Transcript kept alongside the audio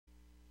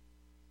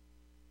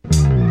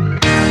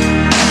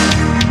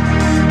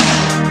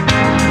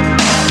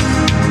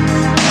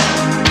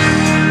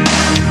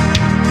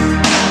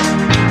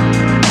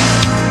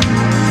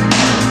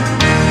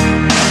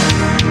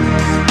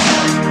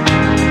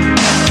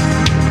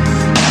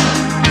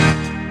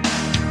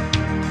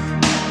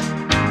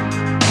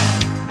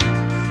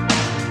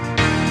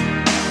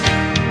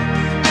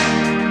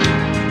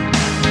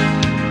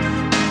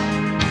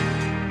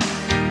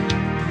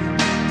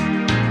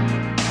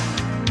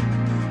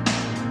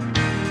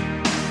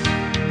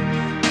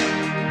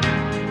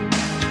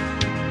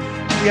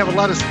We have a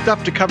lot of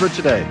stuff to cover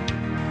today.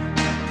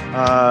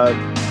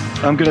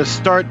 I'm going to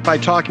start by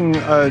talking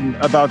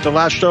about the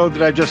last show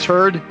that I just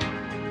heard.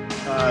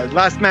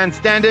 Last Man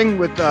Standing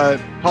with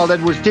Paul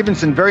Edward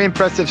Stevenson. Very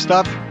impressive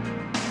stuff.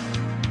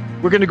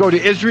 We're going to go to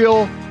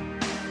Israel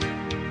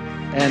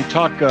and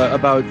talk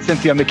about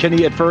Cynthia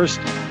McKinney at first.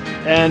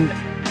 And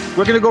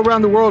we're going to go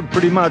around the world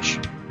pretty much.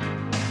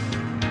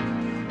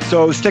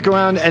 So stick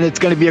around, and it's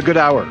going to be a good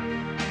hour.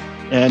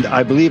 And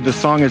I believe the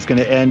song is going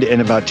to end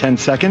in about 10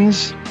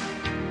 seconds.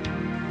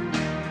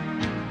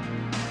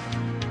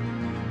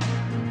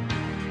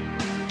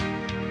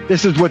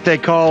 This is what they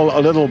call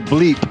a little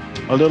bleep,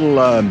 a little,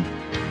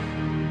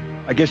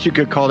 I guess you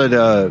could call it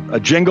a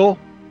jingle.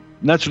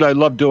 And that's what I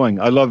love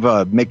doing. I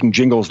love making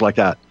jingles like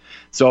that.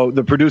 So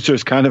the producer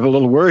is kind of a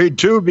little worried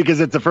too, because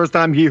it's the first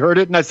time he heard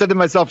it. And I said to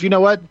myself, you know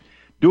what?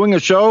 Doing a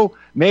show,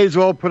 may as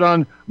well put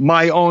on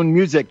my own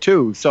music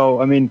too. So,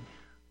 I mean,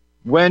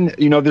 when,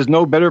 there's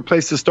no better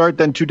place to start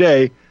than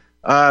today.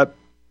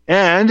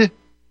 And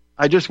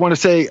I just want to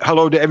say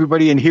hello to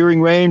everybody in hearing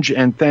range,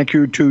 and thank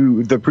you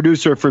to the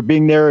producer for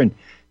being there and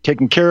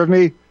taking care of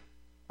me.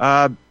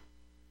 Paul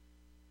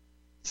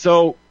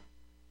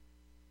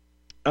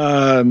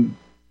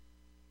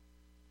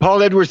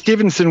Edward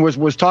Stevenson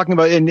was talking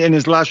about in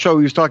his last show.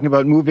 He was talking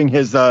about moving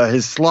his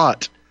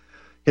slot,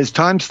 his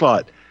time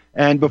slot.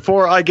 And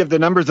before I give the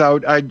numbers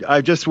out,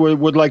 I just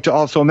would like to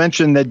also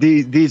mention that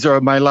these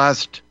are my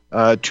last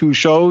two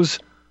shows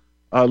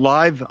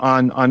live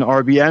on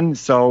RBN.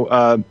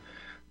 So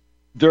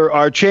there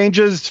are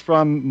changes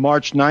from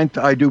March 9th,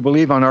 I do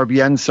believe, on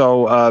RBN.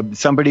 So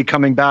somebody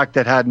coming back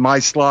that had my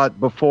slot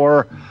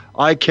before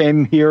I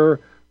came here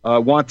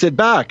wants it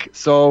back.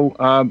 So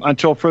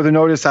until further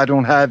notice, I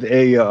don't have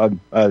a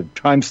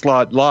time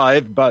slot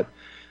live. But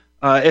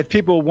if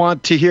people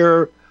want to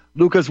hear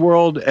Luca's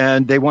World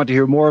and they want to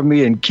hear more of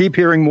me and keep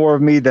hearing more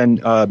of me,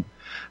 then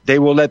they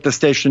will let the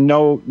station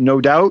know, no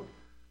doubt.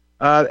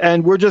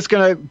 And we're just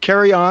going to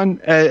carry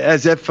on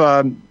as if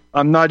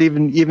I'm not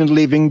even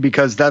leaving,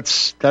 because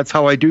that's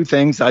how I do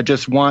things. I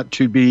just want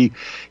to be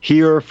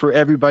here for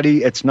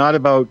everybody. It's not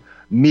about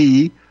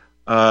me.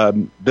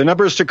 The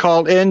numbers to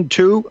call in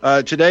too.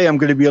 Today I'm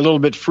going to be a little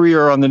bit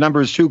freer on the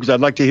numbers too, because I'd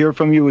like to hear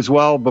from you as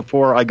well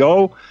before I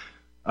go.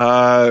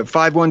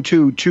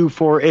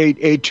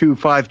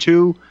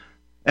 512-248-8252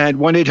 and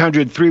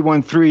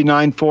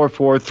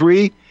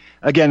 1-800-313-9443.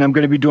 Again, I'm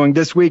going to be doing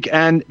this week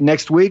and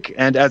next week.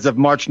 And as of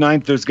March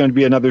 9th, there's going to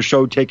be another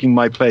show taking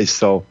my place.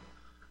 So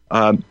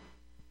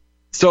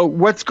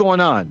what's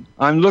going on?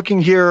 I'm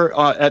looking here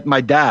at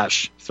my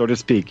dash, so to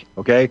speak,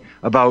 okay,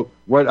 about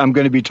what I'm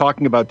going to be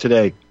talking about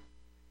today.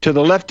 To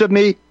the left of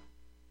me,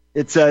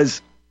 it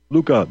says,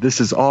 Luca, this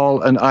is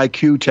all an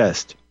IQ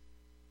test.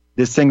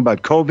 This thing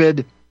about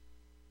COVID,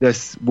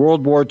 this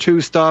World War II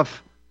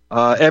stuff,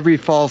 every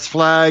false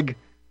flag,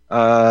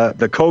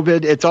 the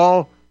COVID, it's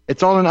all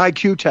an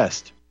IQ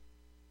test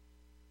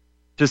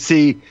to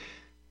see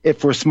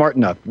if we're smart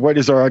enough. What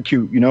is our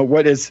IQ?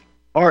 What is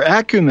our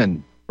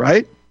acumen,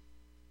 right?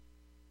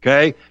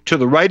 Okay. To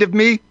the right of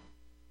me,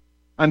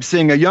 I'm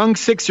seeing a young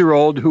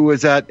 6-year-old who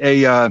was at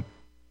a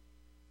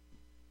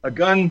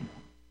gun,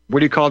 what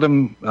do you call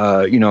them?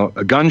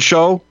 A gun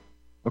show.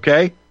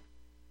 Okay.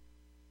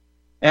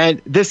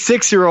 And this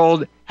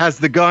 6-year-old has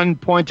the gun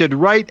pointed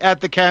right at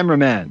the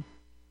cameraman,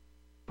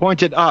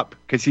 pointed up,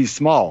 because he's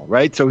small,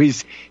 right? So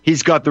he's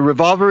got the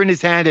revolver in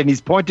his hand and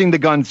he's pointing the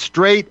gun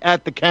straight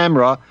at the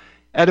camera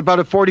at about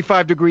a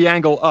 45-degree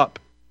angle up.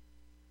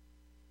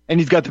 And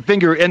he's got the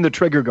finger in the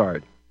trigger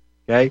guard.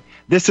 Okay,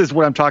 this is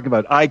what I'm talking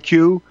about.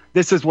 IQ.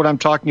 This is what I'm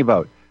talking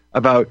about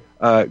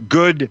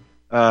good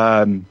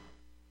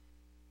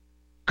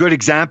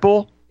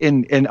example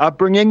in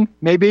upbringing,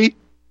 maybe.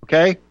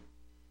 Okay.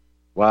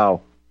 Wow.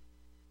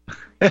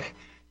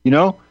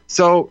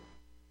 So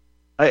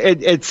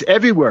it's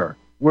everywhere.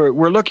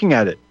 We're looking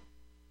at it.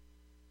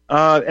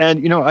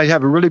 And I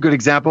have a really good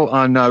example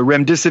on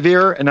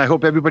remdesivir, and I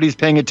hope everybody's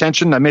paying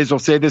attention. I may as well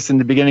say this in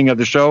the beginning of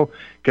the show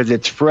because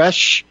it's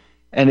fresh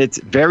and it's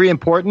very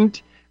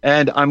important.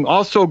 And I'm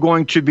also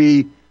going to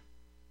be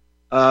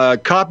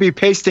copy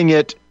pasting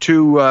it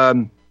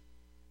to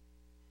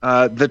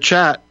the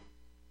chat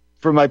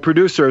for my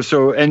producer.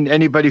 So, and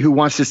anybody who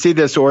wants to see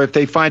this, or if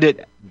they find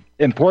it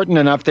important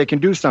enough, they can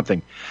do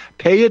something.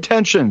 Pay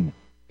attention.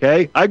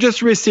 Okay. I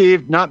just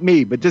received, not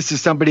me, but this is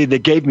somebody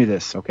that gave me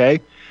this.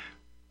 Okay.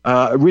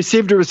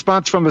 Received a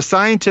response from a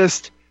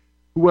scientist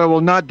who I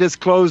will not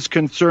disclose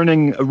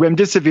concerning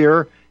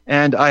remdesivir,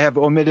 and I have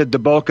omitted the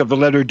bulk of the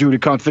letter due to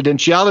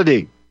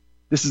confidentiality.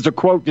 This is a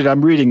quote that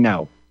I'm reading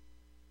now.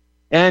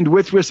 And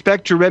with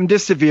respect to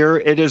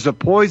remdesivir, it is a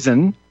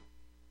poison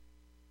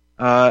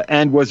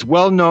and was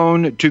well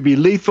known to be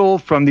lethal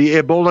from the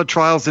Ebola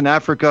trials in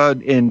Africa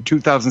in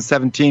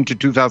 2017 to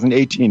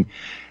 2018.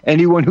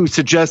 Anyone who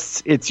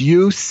suggests its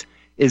use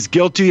is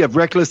guilty of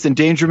reckless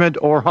endangerment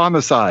or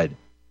homicide.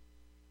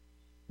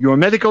 Your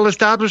medical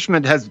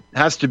establishment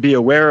has to be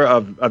aware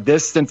of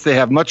this, since they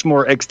have much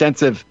more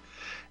extensive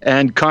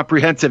and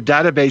comprehensive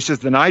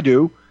databases than I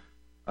do.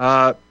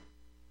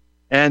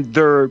 And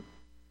they're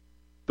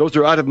Those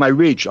are out of my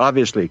reach,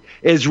 obviously.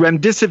 Is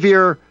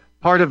remdesivir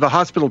part of the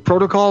hospital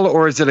protocol,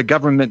 or is it a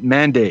government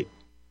mandate?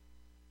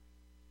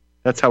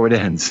 That's how it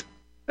ends.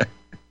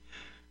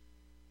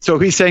 So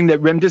he's saying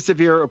that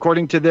remdesivir,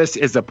 according to this,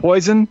 is a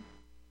poison,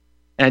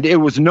 and it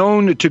was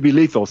known to be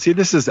lethal. See,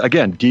 this is,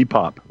 again,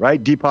 depop,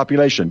 right?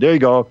 Depopulation. There you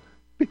go.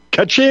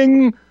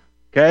 Ka-ching!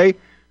 Okay?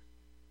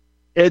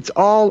 It's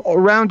all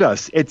around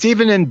us. It's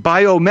even in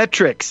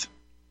biometrics.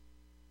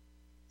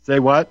 Say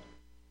what?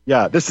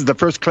 Yeah, this is the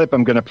first clip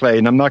I'm going to play,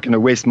 and I'm not going to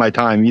waste my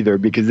time either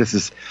because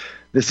this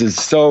is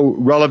so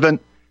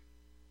relevant.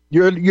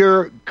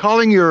 You're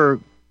calling your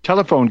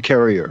telephone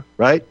carrier,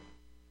 right?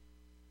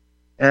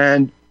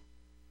 And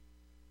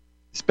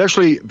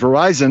especially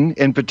Verizon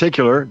in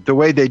particular, the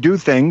way they do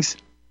things.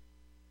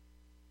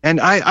 And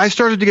I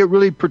started to get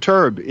really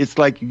perturbed. It's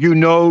like,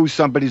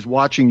 somebody's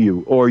watching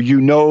you, or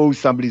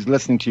somebody's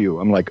listening to you.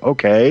 I'm like,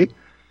 okay.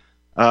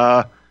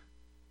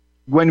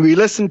 When we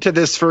listen to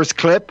this first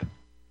clip,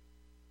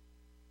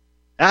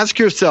 ask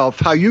yourself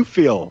how you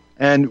feel.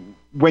 And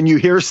when you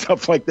hear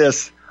stuff like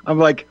this, I'm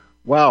like,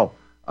 wow.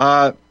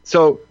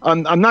 So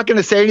I'm not going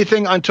to say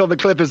anything until the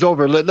clip is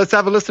over. Let's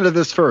have a listen to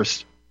this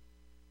first.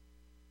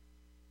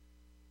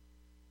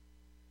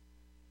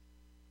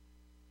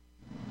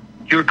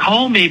 Your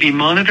call may be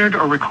monitored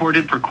or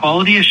recorded for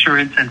quality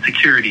assurance and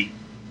security,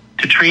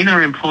 to train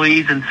our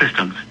employees and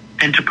systems,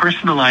 and to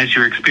personalize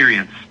your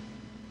experience.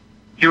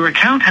 Your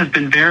account has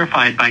been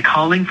verified by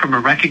calling from a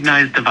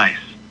recognized device.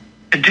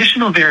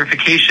 Additional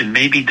verification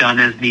may be done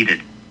as needed.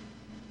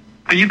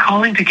 Are you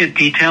calling to get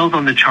details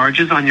on the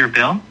charges on your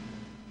bill?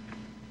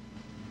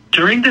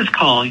 During this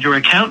call, your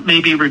account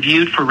may be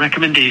reviewed for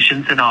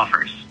recommendations and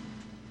offers.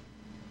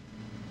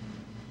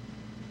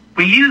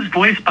 We use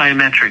voice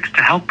biometrics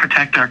to help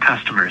protect our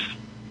customers.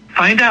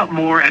 Find out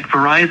more at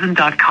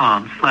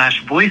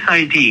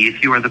verizon.com/voiceid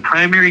if you are the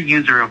primary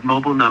user of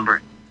mobile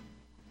number.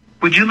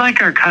 Would you like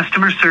our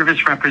customer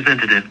service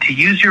representative to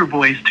use your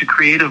voice to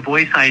create a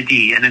voice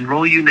ID and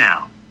enroll you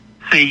now?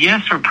 Say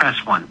yes or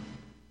press 1.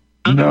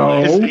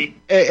 No.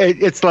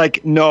 It's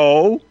like,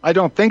 no, I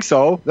don't think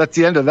so. That's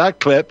the end of that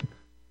clip.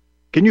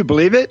 Can you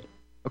believe it?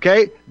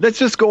 Okay, let's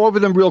just go over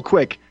them real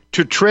quick.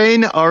 To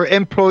train our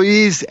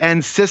employees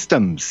and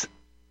systems.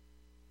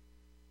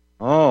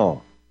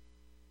 Oh.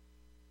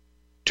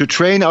 To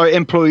train our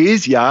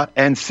employees, yeah,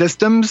 and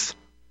systems.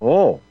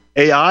 Oh,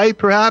 AI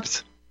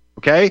perhaps?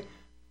 Okay.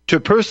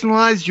 To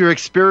personalize your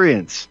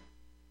experience.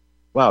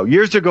 Wow,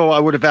 years ago I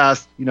would have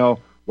asked,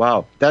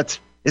 wow,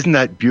 isn't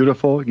that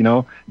beautiful?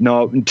 No,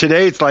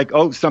 today it's like,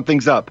 oh,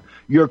 something's up.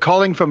 You're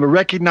calling from a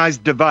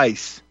recognized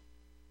device.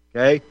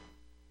 Okay.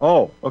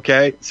 Oh,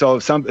 okay. So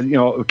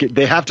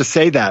they have to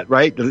say that,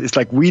 right? It's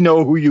like, we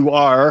know who you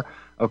are.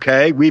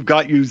 Okay. We've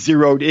got you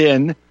zeroed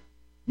in.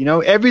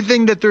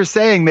 Everything that they're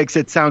saying makes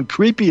it sound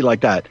creepy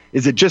like that.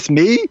 Is it just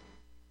me?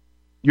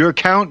 Your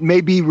account may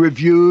be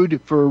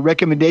reviewed for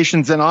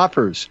recommendations and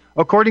offers.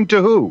 According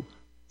to who?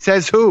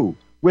 Says who?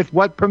 With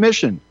what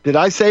permission? Did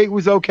I say it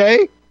was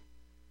okay?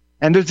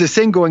 And there's this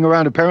thing going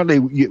around, apparently,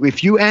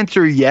 if you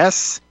answer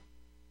yes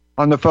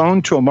on the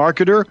phone to a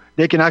marketer,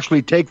 they can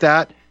actually take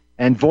that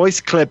and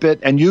voice clip it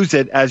and use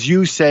it as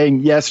you saying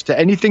yes to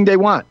anything they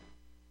want.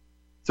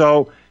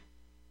 So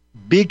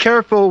be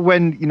careful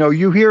when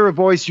you hear a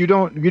voice you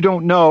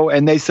don't know,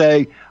 and they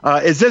say,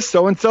 "Is this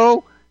so and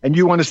so?" And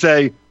you want to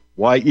say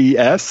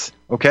yes.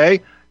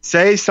 Okay,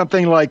 say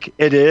something like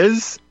 "it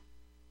is,"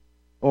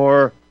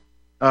 or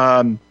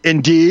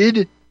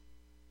 "indeed,"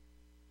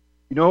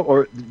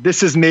 or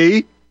 "this is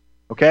me."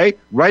 Okay,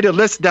 write a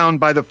list down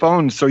by the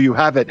phone so you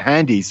have it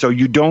handy, so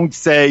you don't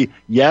say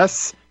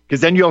yes,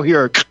 because then you'll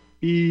hear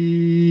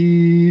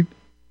beep.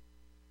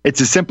 It's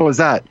as simple as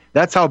that.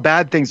 That's how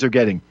bad things are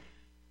getting.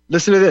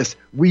 Listen to this.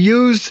 We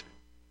use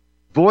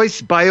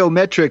voice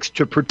biometrics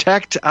to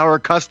protect our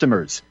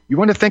customers. You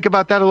want to think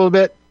about that a little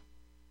bit?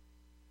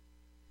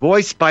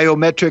 Voice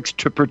biometrics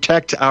to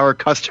protect our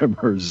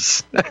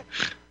customers.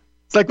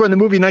 It's like we're in the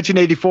movie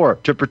 1984,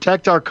 to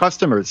protect our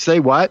customers. Say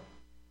what?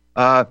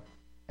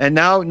 And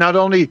now not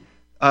only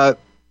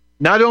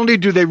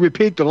do they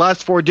repeat the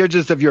last 4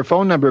 digits of your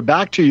phone number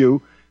back to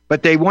you,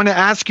 but they want to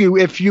ask you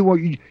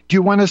do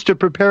you want us to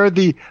prepare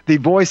the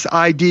voice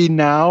ID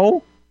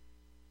now?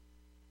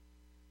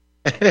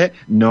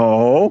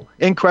 No.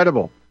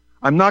 Incredible.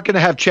 I'm not going to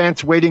have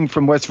Chance waiting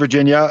from West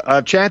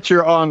Virginia. Chance,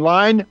 you're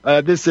online.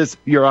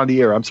 You're on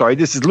the air. I'm sorry.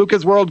 This is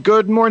Luca's World.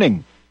 Good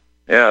morning.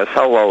 Yes,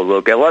 hello,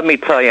 Luca. Let me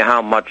tell you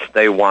how much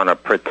they want to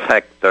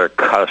protect their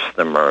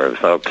customers,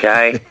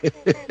 okay?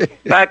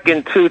 Back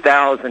in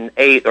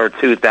 2008 or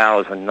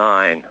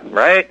 2009,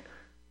 right?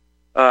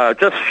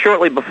 Just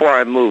shortly before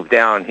I moved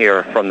down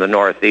here from the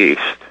Northeast,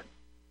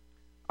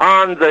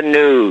 on the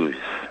news,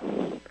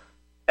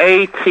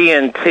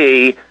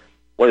 AT&T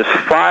was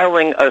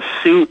filing a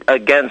suit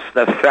against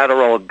the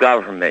federal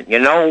government. You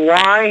know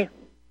why?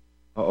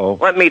 Uh-oh.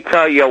 Let me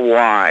tell you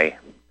why.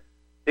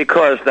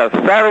 Because the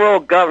federal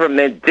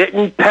government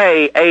didn't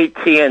pay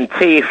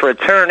AT&T for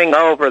turning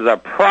over the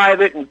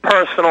private and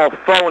personal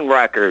phone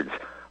records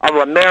of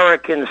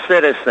American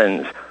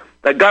citizens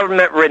The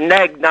government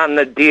reneged on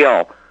the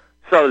deal.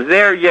 So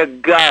there you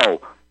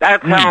go.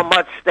 That's how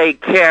much they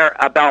care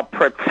about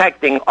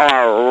protecting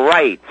our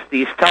rights,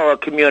 these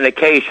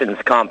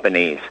telecommunications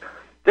companies.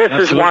 This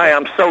is why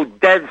I'm so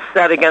dead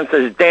set against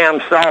these damn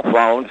cell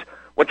phones,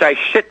 which I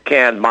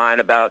shit-canned mine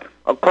about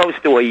close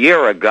to a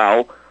year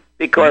ago,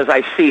 because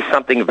I see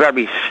something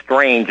very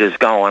strange is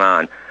going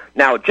on.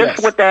 Now,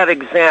 just with that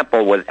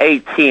example with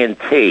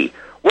AT&T,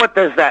 what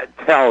does that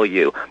tell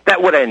you?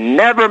 That would have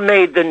never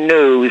made the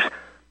news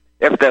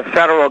if the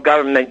federal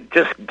government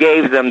just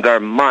gave them their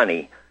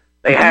money.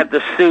 They had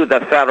to sue the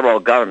federal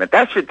government.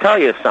 That should tell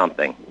you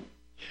something.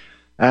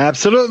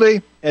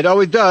 Absolutely. It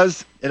always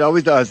does. It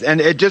always does. And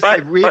it just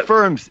it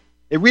reaffirms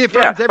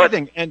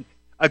everything. And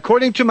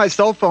according to my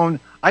cell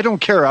phone, I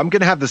don't care. I'm going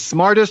to have the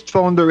smartest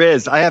phone there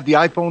is. I have the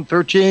iPhone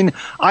 13.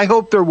 I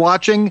hope they're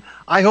watching.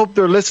 I hope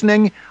they're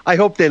listening. I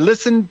hope they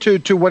listen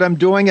to what I'm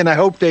doing, and I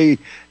hope they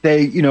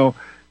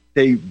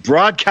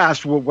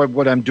broadcast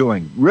what I'm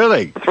doing.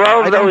 Really.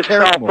 Throw those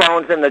cell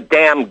phones in the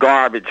damn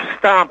garbage.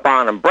 Stomp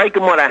on them. Break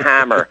them with a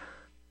hammer.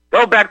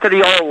 Go back to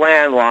the old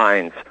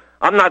landlines.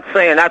 I'm not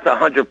saying that's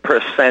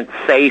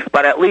 100% safe,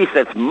 but at least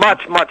it's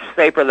much, much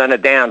safer than the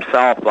damn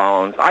cell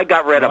phones. I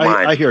got rid of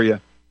mine. I hear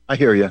you.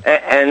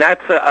 And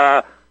that's,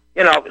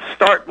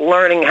 start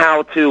learning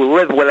how to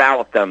live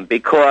without them,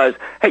 because,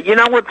 hey, you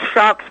know what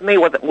shocks me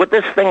with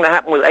this thing that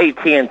happened with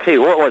AT&T?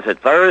 What was it,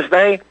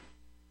 Thursday?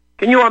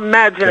 Can you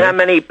imagine how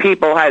many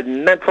people had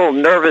mental,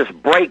 nervous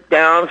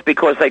breakdowns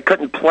because they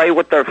couldn't play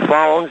with their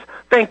phones?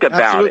 Think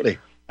about it.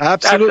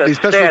 Absolutely,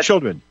 especially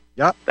children.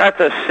 Yep. That's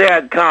a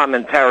sad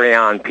commentary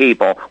on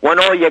people, when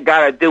all you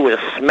got to do is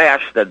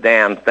smash the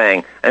damn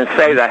thing and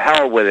say the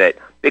hell with it,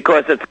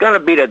 because it's going to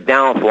be the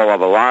downfall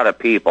of a lot of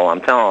people, I'm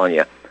telling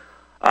you.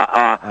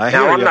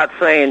 I'm not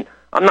saying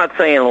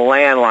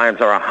landlines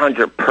are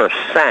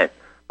 100%,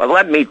 but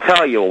let me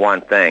tell you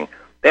one thing.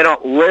 They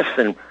don't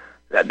listen.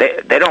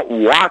 They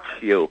don't watch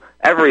you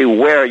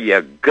everywhere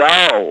you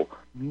go.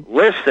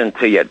 Listen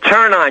to you.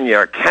 Turn on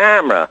your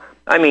camera.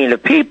 I mean,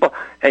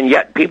 and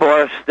yet people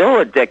are still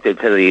addicted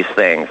to these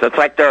things. It's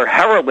like they're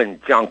heroin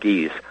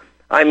junkies.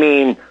 I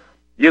mean,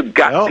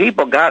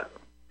 people got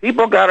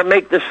to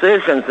make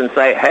decisions and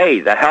say,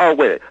 hey, the hell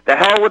with it. The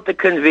hell with the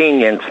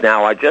convenience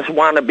now. I just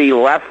want to be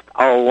left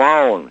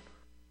alone.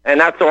 And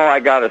that's all I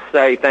got to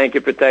say. Thank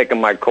you for taking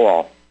my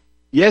call.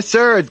 Yes,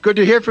 sir. It's good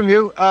to hear from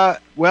you.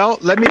 Well,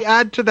 let me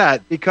add to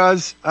that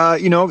because,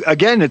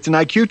 again, it's an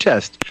IQ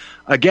test.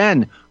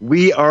 Again,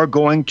 we are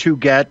going to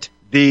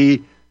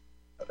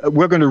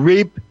we're going to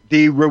reap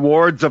the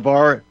rewards of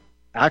our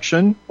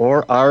action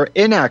or our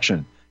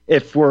inaction.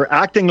 If we're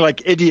acting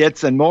like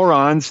idiots and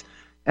morons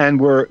and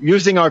we're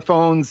using our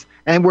phones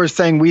and we're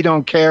saying we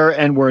don't care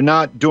and we're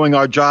not doing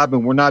our job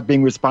and we're not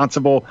being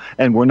responsible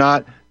and we're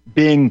not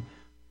being,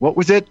 what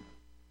was it?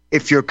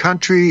 If your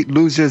country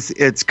loses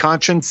its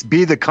conscience,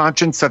 be the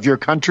conscience of your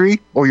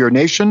country or your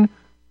nation.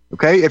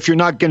 Okay? If you're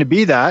not going to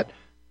be that,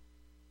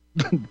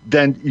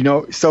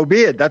 then, so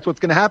be it. That's what's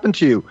going to happen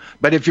to you.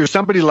 But if you're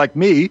somebody like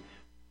me,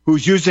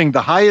 who's using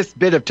the highest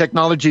bit of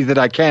technology that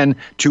I can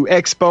to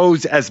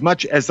expose as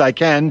much as I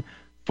can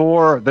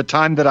for the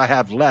time that I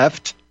have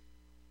left,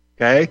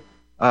 okay?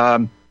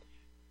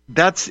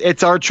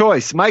 It's our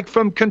choice. Mike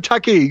from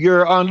Kentucky,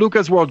 you're on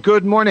Luca's World.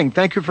 Good morning.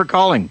 Thank you for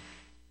calling.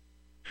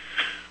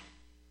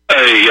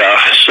 Hey,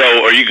 so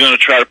are you going to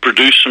try to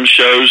produce some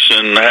shows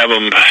and have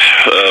them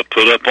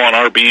put up on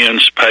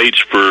RBN's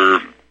page for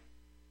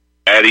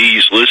at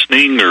ease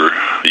listening, or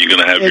are you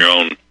going to have your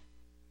own?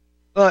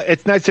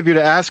 It's nice of you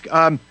to ask.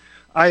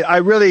 I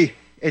really,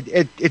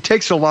 it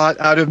takes a lot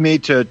out of me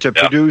to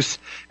produce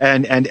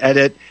and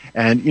edit.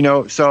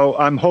 And, so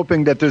I'm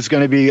hoping that there's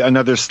going to be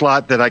another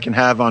slot that I can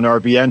have on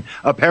RBN.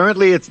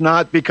 Apparently it's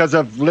not because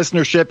of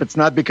listenership. It's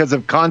not because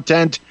of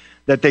content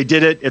that they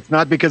did it. It's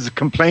not because of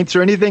complaints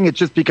or anything. It's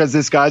just because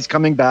this guy's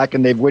coming back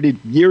and they've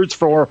waited years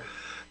for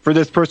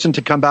this person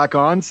to come back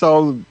on.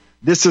 So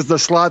this is the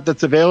slot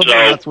that's available. So,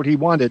 that's what he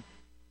wanted.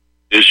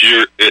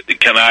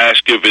 Can I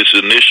ask if his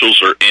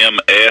initials are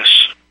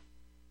MS?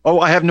 Oh,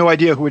 I have no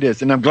idea who it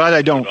is, and I'm glad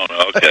I don't.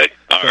 Okay,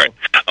 all right.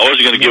 I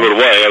wasn't going to give it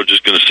away. I was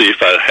just going to see if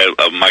I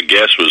had my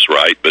guess was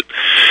right. But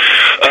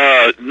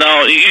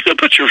no, you can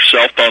put your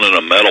cell phone in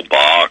a metal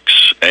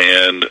box,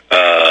 and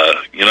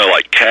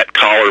like cat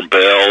collar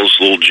bells,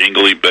 little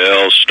jingly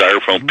bells,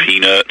 styrofoam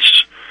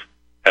peanuts.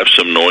 Have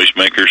some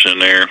noisemakers in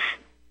there.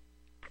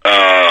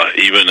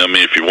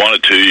 If you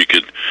wanted to, you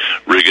could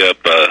rig up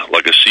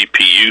like a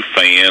CPU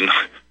fan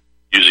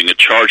using a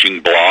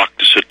charging block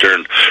to sit there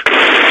and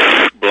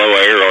blow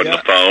air on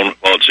the phone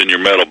while it's in your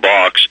metal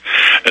box.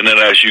 And then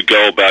as you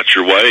go about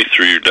your way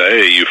through your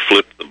day, you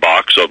flip the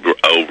box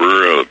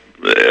over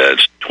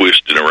it's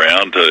twisting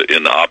around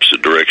in the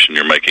opposite direction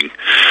you're making,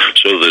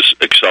 so this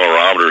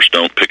accelerometers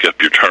don't pick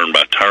up your turn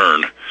by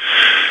turn.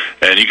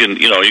 And you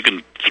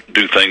can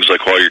do things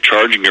like while you're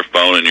charging your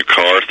phone in your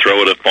car,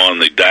 throw it up on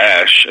the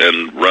dash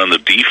and run the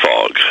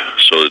defog,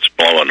 so it's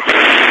blowing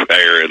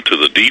air into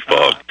the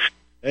defog.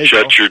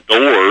 Shut your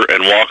door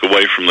and walk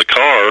away from the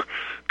car,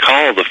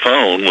 call the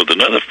phone with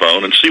another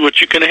phone and see what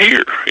you can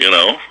hear,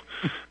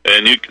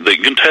 and they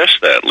can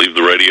test that, leave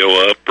the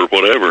radio up or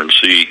whatever, and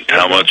see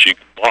how much you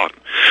can block.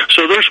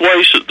 So there's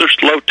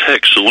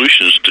low-tech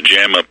solutions to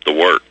jam up the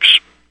works,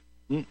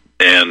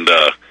 and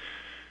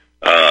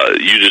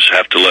you just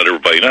have to let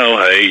everybody know,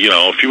 hey,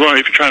 if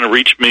you're trying to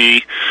reach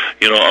me,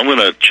 I'm going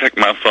to check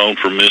my phone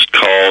for missed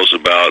calls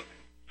about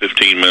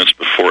 15 minutes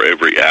before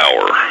every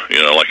hour.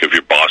 Like if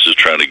your boss is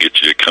trying to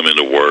get you to come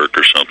into work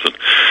or something,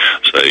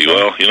 say,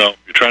 well, you're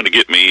trying to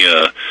get me,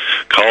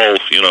 call,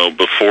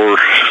 before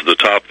the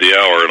top of the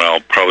hour, and I'll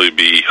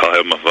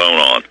have my phone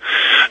on.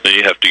 Then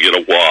you have to get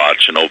a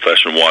watch, an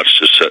old-fashioned watch,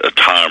 to set a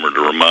timer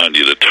to remind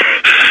you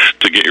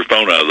to get your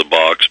phone out of the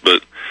box.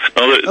 But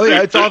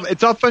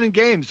it's all fun and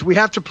games. We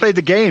have to play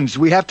the games.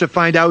 We have to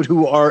find out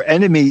who our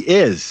enemy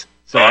is.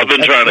 So I've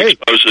been trying to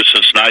expose this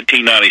since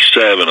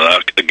 1997, and I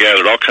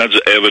gathered all kinds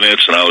of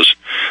evidence, and I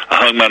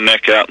hung my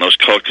neck out, and I was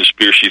called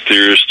conspiracy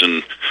theorist,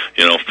 and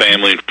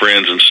family and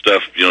friends and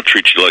stuff,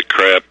 treat you like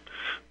crap.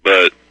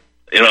 But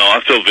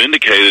I feel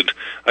vindicated.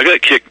 I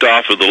got kicked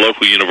off of the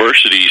local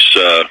university's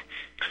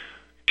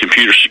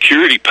computer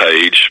security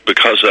page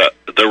because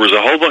there was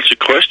a whole bunch of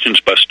questions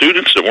by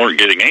students that weren't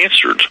getting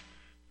answered.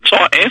 So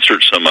I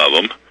answered some of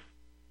them,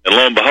 and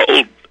lo and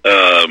behold,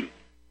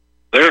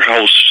 their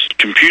whole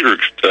computer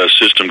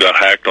system got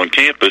hacked on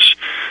campus,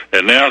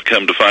 and now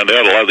come to find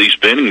out a lot of these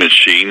vending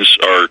machines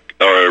are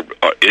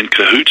in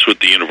cahoots with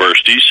the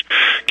universities,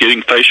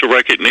 getting facial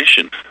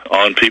recognition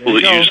on people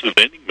that use the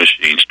vending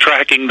machines,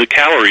 tracking the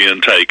calorie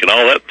intake and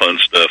all that fun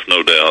stuff,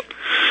 no doubt.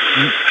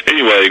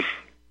 Anyway,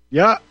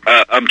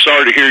 I'm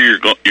sorry to hear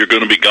you're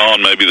going to be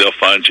gone. Maybe they'll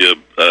find you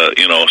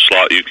a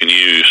slot you can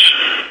use.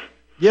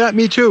 Yeah,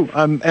 me too.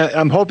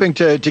 I'm hoping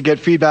to get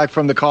feedback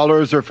from the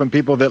callers or from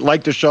people that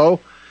like the show.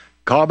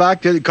 Call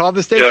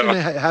the station and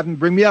have them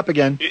bring me up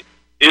again.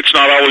 It's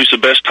not always the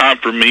best time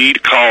for me to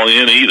call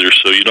in either,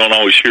 so you don't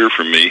always hear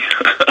from me.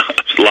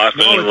 It's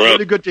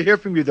really good to hear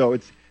from you, though.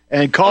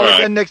 And call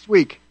again next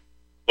week.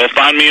 Well,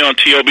 find me on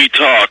TLB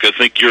Talk. I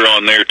think you're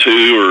on there,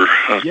 too,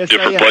 or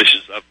different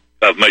places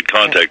I've made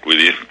contact with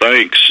you.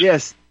 Thanks.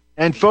 Yes.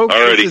 And, folks,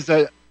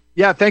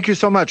 thank you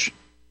so much.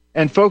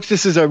 And, folks,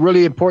 this is a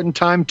really important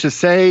time to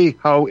say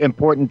how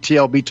important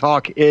TLB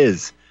Talk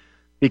is.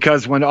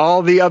 Because when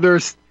all the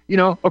others...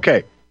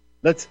 okay,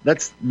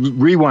 let's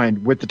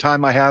rewind with the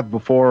time I have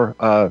before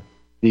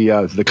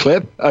the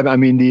clip.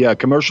 The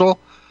commercial.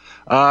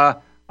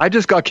 I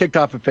just got kicked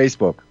off of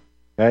Facebook,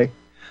 okay,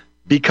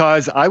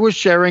 because I was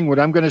sharing what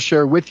I'm going to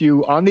share with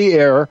you on the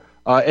air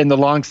in the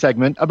long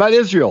segment about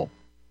Israel.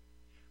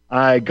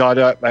 I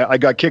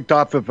got kicked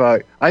off of.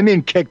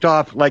 Kicked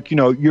off like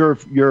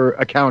your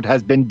account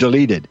has been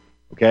deleted.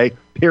 Okay,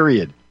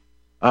 period.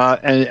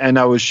 And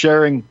I was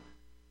sharing.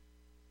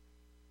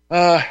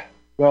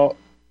 Well.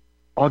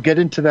 I'll get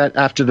into that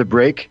after the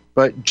break,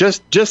 but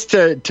just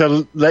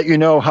to let you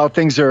know how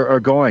things are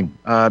going,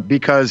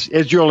 because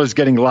Israel is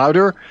getting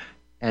louder,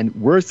 and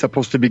we're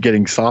supposed to be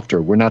getting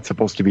softer. We're not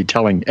supposed to be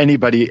telling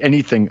anybody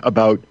anything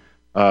about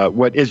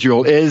what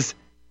Israel is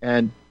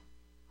and,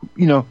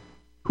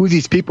 who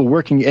these people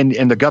working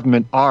in the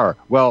government are.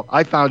 Well,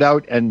 I found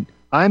out, and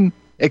I'm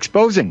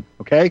exposing,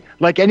 okay,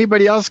 like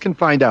anybody else can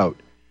find out.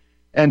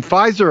 And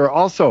Pfizer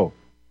also.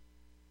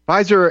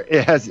 Pfizer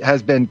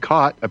has been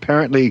caught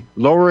apparently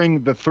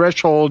lowering the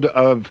threshold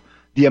of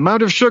the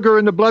amount of sugar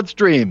in the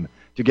bloodstream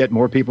to get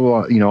more people,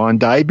 on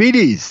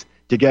diabetes,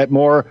 to get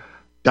more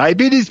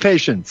diabetes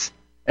patients.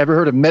 Ever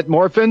heard of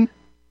metmorphin?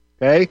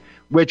 Okay,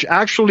 which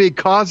actually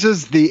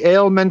causes the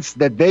ailments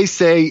that they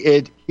say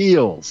it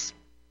heals.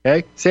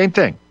 Okay, same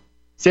thing.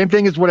 Same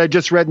thing as what I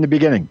just read in the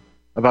beginning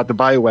about the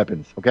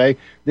bioweapons. Okay,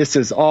 this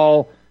is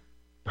all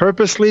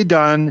purposely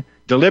done,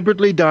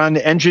 deliberately done,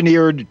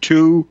 engineered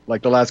to,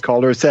 like the last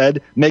caller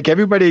said, make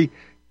everybody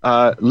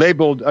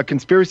labeled a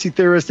conspiracy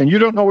theorist, and you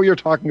don't know what you're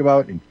talking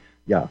about. And,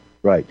 yeah,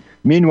 right.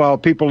 Meanwhile,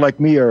 people like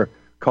me are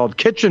called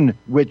kitchen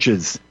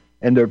witches,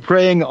 and they're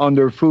preying on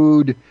their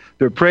food.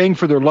 They're praying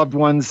for their loved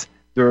ones.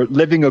 They're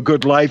living a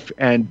good life,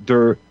 and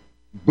they're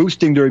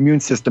boosting their immune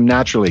system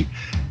naturally.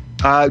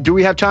 Do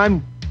we have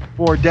time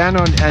for Dan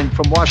and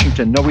from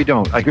Washington? No, we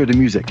don't. I hear the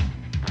music.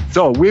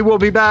 So we will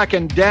be back,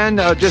 and Dan,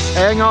 just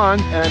hang on,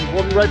 and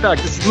we'll be right back.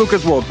 This is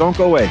Luca's World. Don't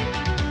go away.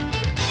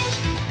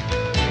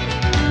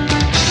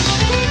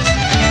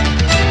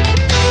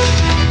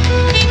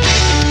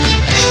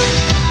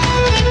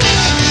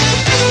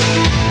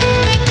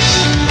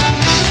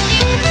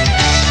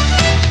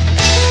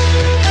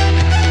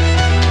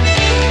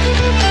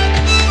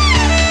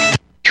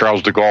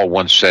 Charles de Gaulle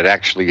once said,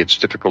 actually, it's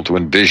difficult to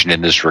envision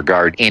in this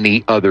regard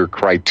any other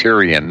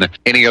criterion,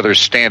 any other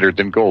standard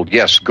than gold.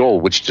 Yes,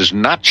 gold, which does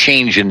not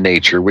change in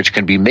nature, which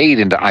can be made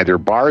into either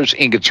bars,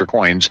 ingots, or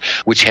coins,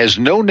 which has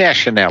no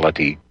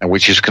nationality, and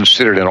which is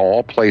considered in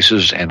all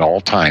places and all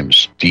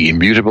times the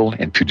immutable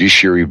and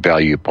fiduciary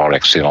value par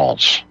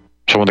excellence.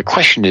 So when the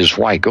question is,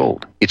 why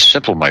gold? It's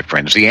simple, my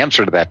friends. The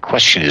answer to that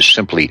question is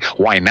simply,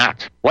 why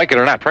not? Like it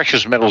or not,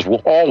 precious metals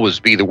will always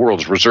be the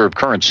world's reserve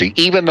currency,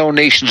 even though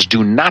nations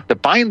do not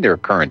define their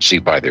currency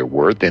by their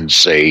worth in,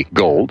 say,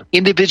 gold.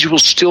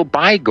 Individuals still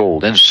buy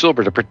gold and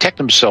silver to protect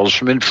themselves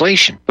from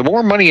inflation. The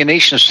more money a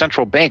nation's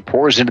central bank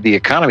pours into the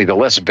economy, the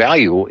less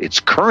valuable its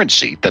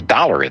currency, the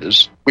dollar,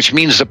 is, which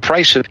means the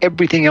price of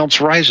everything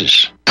else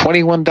rises.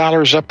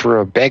 $21 up for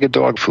a bag of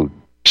dog food.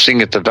 Seeing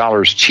that the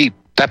dollar's cheap,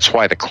 that's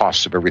why the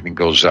cost of everything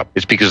goes up.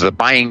 It's because the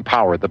buying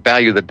power, the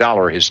value of the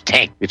dollar is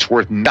tanked. It's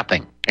worth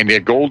nothing. And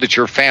the gold that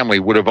your family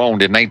would have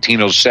owned in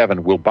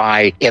 1907 will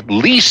buy at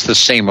least the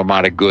same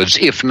amount of goods,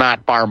 if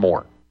not far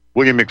more.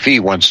 William McFee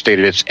once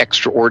stated, it's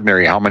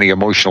extraordinary how many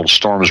emotional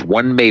storms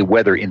one may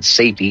weather in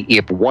safety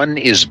if one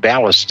is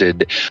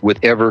ballasted with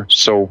ever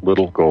so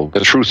little gold. The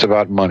truth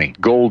about money.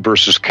 Gold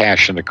versus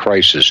cash in a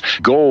crisis.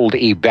 Gold,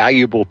 a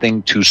valuable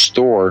thing to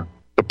store.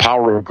 The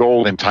power of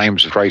gold in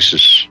times of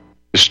crisis.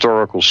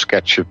 Historical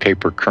sketch of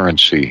paper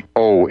currency.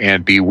 Oh,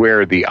 and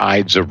beware the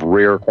Ides of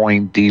rare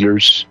coin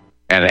dealers.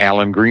 And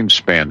Alan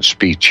Greenspan's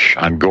speech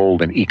on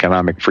gold and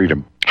economic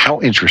freedom.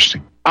 How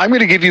interesting. I'm going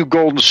to give you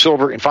gold and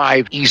silver in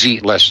 5 easy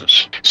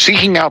lessons.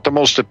 Seeking out the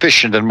most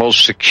efficient and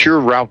most secure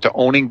route to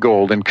owning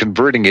gold and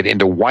converting it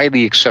into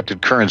widely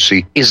accepted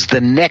currency is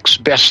the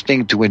next best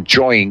thing to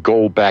enjoying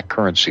gold-backed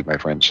currency, my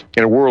friends.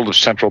 In a world of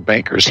central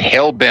bankers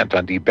hell-bent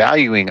on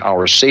devaluing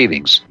our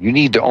savings, you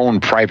need to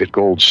own private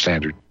gold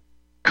standard.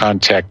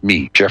 Contact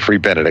me, Jeffrey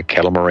Bennett at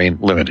Kettle Moraine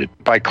Limited,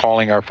 by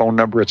calling our phone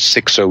number at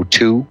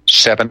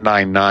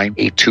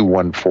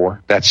 602-799-8214.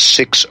 That's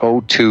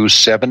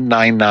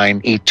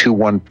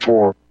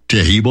 602-799-8214.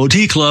 Tehibo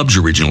Tea Club's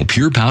original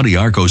Pure Pouty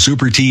Arco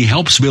Super Tea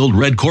helps build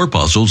red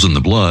corpuscles in the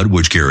blood,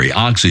 which carry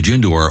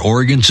oxygen to our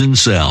organs and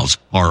cells.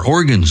 Our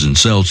organs and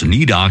cells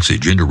need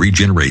oxygen to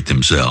regenerate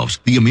themselves.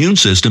 The immune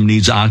system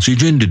needs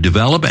oxygen to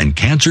develop, and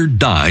cancer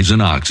dies on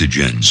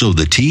oxygen. So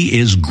the tea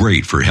is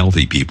great for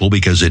healthy people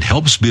because it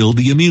helps build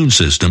the immune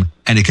system,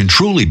 and it can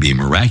truly be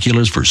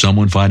miraculous for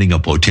someone fighting a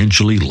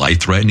potentially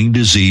life-threatening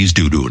disease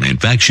due to an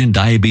infection,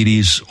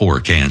 diabetes, or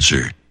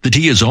cancer. The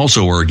tea is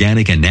also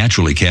organic and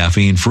naturally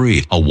caffeine-free.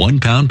 A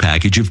 1-pound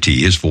package of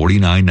tea is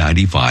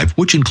 $49.95,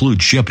 which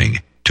includes shipping.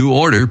 To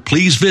order,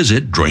 please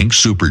visit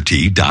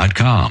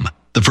drinksupertea.com.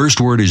 The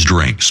first word is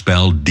drink,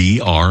 spelled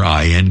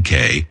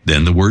D-R-I-N-K,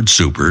 then the word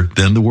super,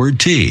 then the word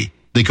tea.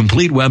 The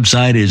complete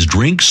website is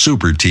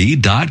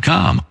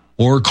drinksupertea.com.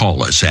 Or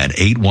call us at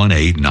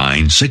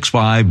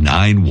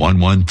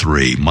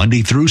 818-965-9113,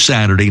 Monday through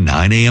Saturday,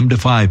 9 a.m. to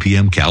 5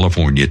 p.m.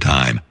 California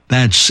time.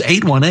 That's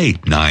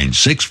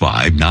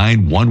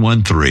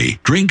 818-965-9113,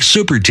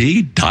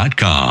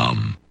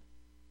 drinksupertea.com.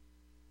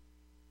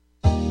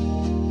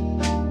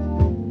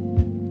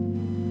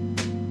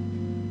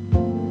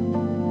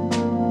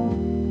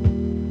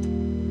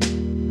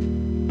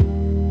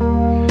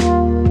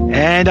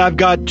 And I've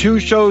got 2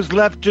 shows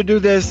left to do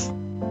this.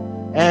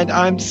 And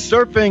I'm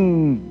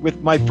surfing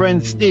with my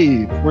friend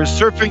Steve. We're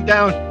surfing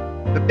down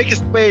the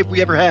biggest wave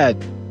we ever had.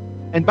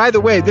 And by the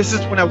way, this is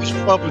when I was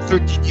 12 or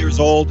 13 years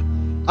old.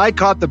 I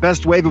caught the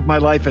best wave of my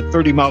life at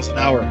 30 miles an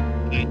hour.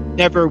 I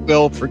never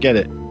will forget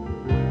it.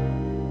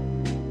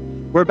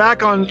 We're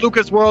back on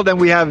Luca's World, and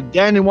we have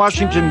Dan in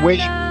Washington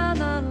waiting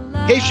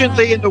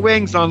patiently in the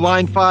wings on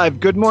line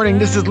 5. Good morning.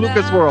 This is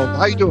Luca's World.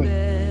 How you doing?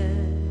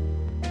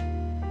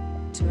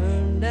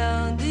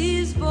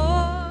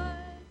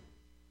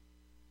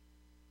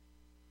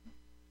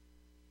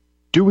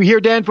 Do we hear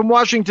Dan from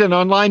Washington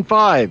on line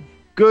 5?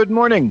 Good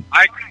morning.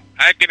 I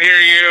can hear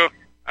you.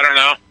 I don't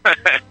know.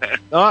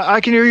 I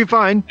can hear you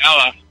fine.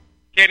 Hello.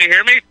 Can you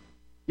hear me?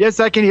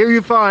 Yes, I can hear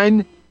you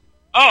fine.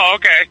 Oh,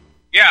 okay.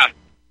 Yeah.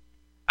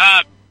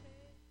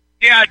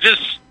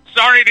 Just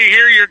sorry to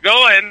hear you're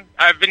going.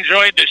 I've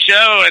enjoyed the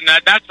show, and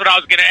that's what I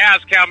was going to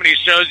ask, how many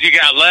shows you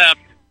got left.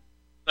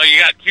 So you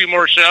got 2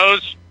 more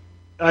shows?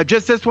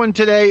 Just this one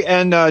today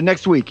and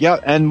next week.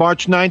 Yep. And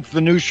March 9th,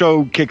 the new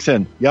show kicks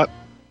in. Yep.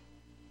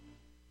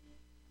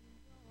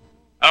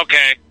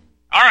 Okay.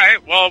 All right.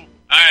 Well,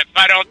 if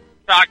I don't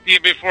talk to you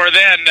before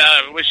then,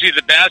 wish you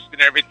the best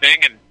and everything.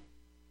 And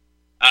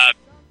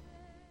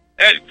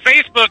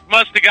Facebook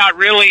must have got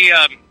really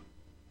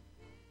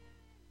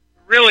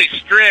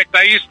strict.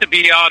 I used to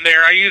be on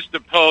there. I used to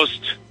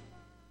post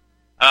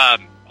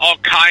all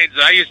kinds.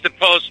 I used to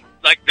post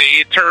like the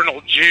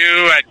Eternal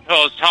Jew. I'd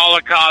post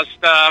Holocaust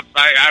stuff.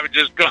 I would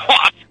just go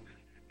off.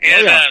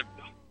 And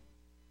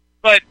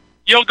but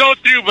you'll go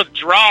through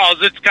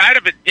withdrawals. It's kind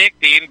of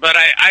addicting, but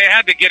I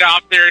had to get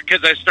off there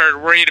because I started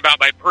worrying about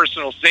my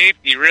personal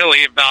safety,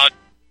 really, about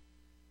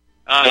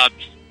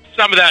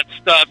some of that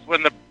stuff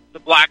when the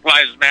Black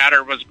Lives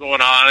Matter was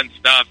going on and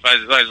stuff. I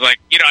was like,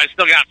 I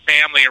still got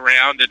family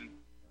around, and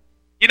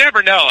you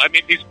never know. I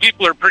mean, these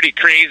people are pretty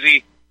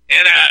crazy,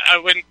 and I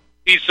wouldn't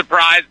be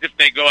surprised if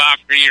they go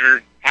after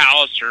your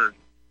house or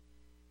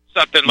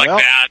something like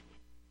that.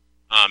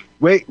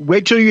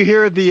 Wait till you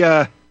hear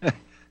the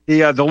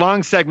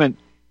long segment.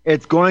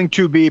 It's going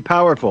to be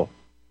powerful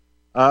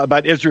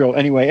about Israel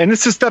anyway. And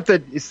this is stuff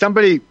that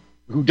somebody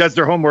who does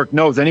their homework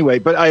knows anyway.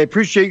 But I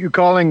appreciate you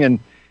calling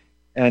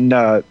and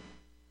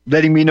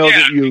letting me know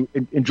that you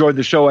enjoyed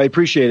the show. I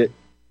appreciate it.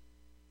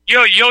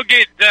 You'll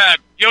get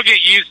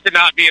used to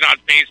not being on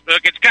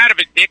Facebook. It's kind of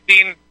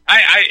addicting.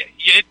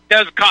 It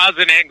does cause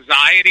an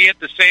anxiety at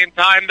the same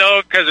time,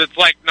 though, because it's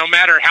like no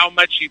matter how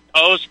much you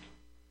post,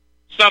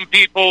 some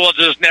people will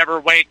just never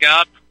wake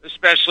up,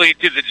 especially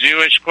to the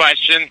Jewish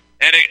question,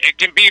 and it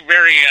can be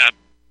very,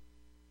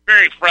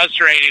 very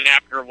frustrating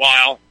after a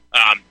while.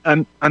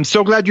 I'm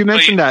so glad you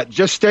mentioned that.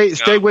 Just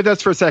stay with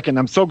us for a second.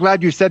 I'm so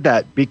glad you said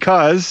that,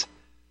 because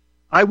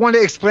I want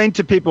to explain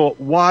to people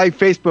why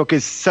Facebook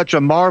is such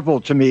a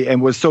marvel to me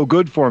and was so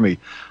good for me.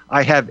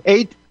 I have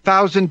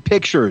 8,000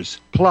 pictures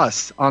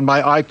plus on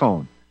my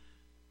iPhone.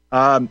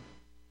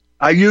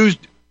 I used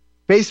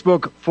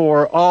Facebook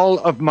for all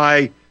of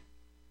my,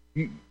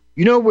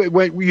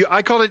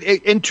 I call it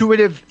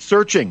intuitive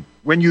searching.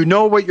 When you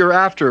know what you're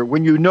after,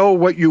 when you know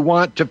what you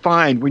want to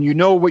find, when you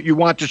know what you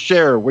want to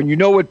share, when you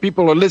know what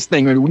people are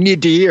listening and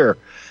need to hear.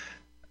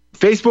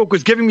 Facebook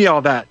was giving me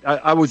all that.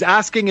 I was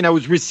asking and I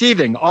was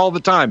receiving all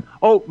the time.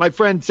 Oh, my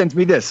friend sends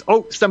me this.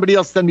 Oh, somebody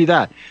else sent me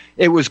that.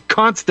 It was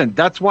constant.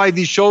 That's why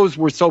these shows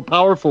were so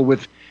powerful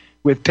with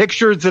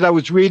pictures that I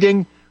was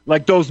reading,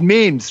 like those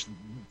memes.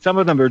 Some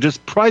of them are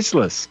just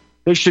priceless.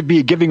 They should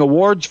be giving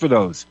awards for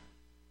those.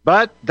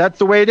 But that's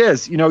the way it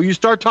is. You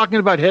start talking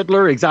about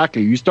Hitler,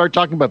 exactly. You start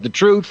talking about the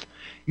truth.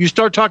 You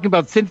start talking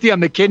about Cynthia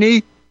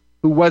McKinney,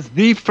 who was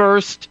the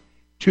first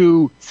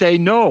to say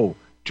no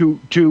to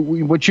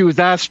when she was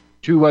asked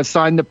to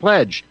sign the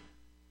pledge.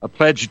 A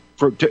pledge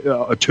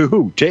to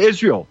who? To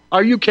Israel.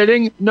 Are you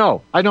kidding?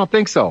 No, I don't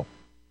think so.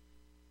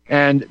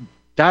 And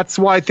that's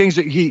why things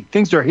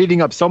are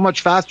heating up so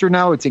much faster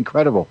now. It's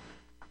incredible.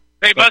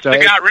 They must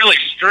have got really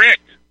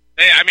strict.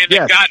 They've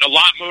gotten a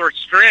lot more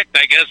strict,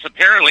 I guess,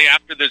 apparently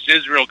after this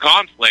Israel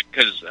conflict,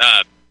 because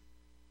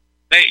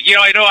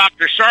I know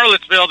after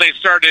Charlottesville they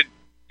started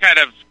kind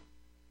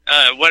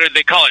of what did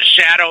they call it,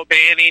 shadow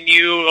banning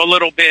you a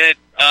little bit.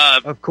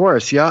 Of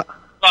course, yeah.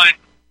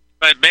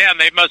 But man,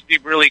 they must be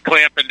really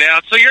clamping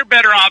down. So you're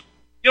better off.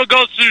 You'll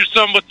go through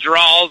some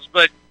withdrawals,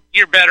 but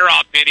you're better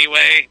off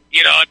anyway.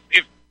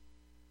 If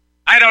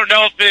I don't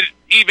know if it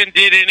even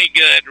did any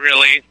good,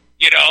 really.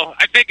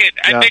 I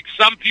think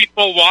some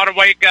people want to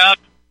wake up,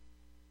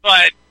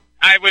 but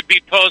I would be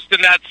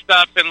posting that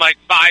stuff in like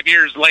 5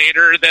 years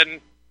later,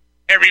 then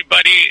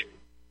everybody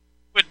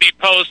would be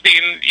posting,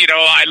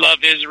 I love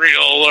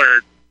Israel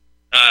or,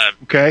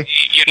 okay.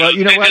 Well,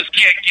 they just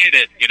can't get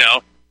it,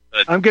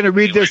 But, I'm going to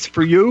read this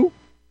for you.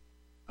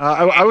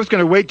 I was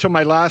going to wait till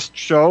my last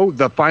show,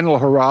 the final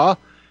hurrah,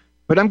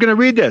 but I'm going to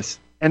read this,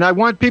 and I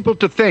want people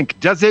to think,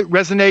 does it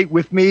resonate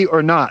with me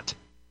or not?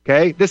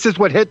 Okay, this is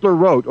what Hitler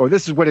wrote, or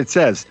this is what it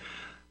says.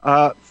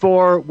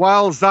 For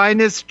while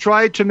Zionists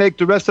tried to make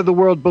the rest of the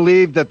world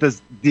believe that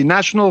the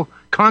national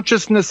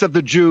consciousness of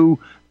the Jew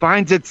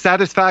finds its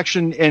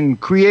satisfaction in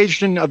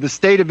creation of the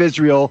state of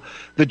Israel,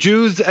 the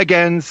Jews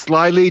again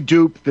slyly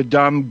dupe the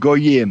dumb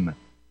Goyim.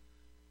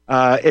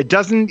 It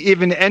doesn't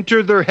even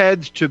enter their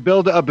heads to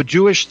build up a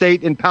Jewish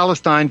state in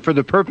Palestine for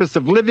the purpose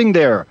of living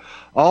there.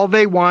 All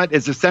they want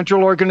is a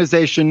central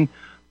organization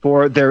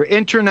for their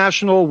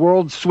international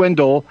world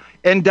swindle,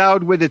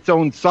 endowed with its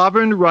own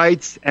sovereign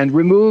rights and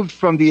removed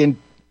from the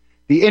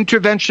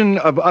intervention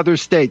of other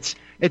states.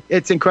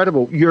 It's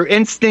incredible. Your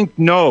instinct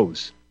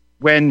knows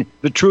when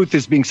the truth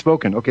is being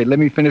spoken. Okay, let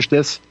me finish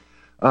this.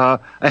 A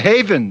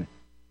haven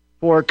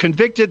for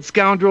convicted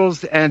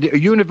scoundrels and a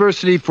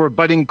university for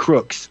budding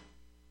crooks.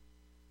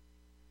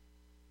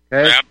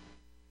 Okay? Yeah.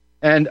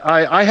 And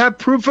I have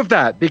proof of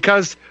that,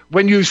 because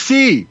when you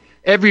see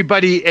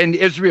everybody in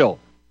Israel,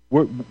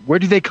 where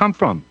do they come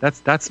from?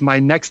 That's my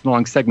next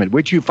long segment.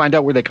 Where do you find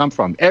out where they come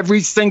from?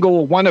 Every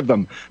single one of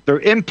them. They're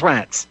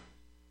implants.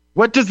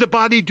 What does the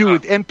body do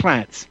with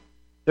implants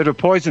that are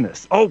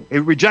poisonous? Oh, it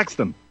rejects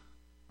them.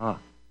 Well,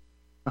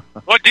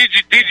 did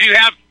you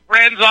have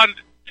friends on?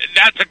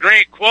 That's a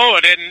great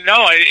quote, and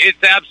no,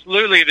 it's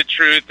absolutely the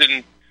truth.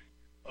 And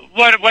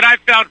what I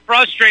found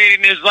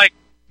frustrating is, like,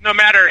 no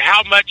matter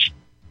how much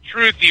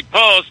truth you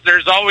post,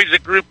 there's always a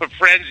group of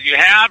friends you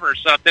have or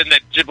something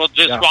that will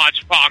just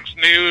watch Fox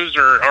News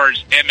or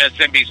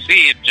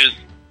MSNBC and just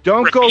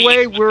don't go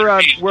away.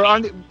 We're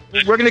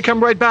going to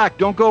come right back.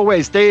 Don't go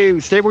away.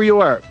 Stay where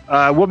you are.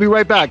 We'll be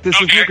right back. This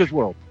is Luca's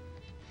World.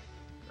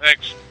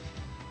 Thanks.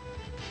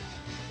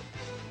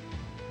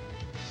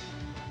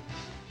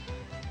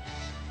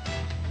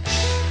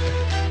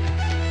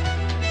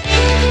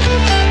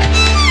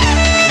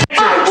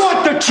 I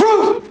want the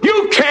truth.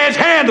 You can't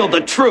handle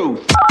the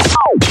truth.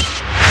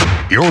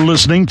 You're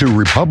listening to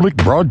Republic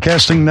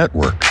Broadcasting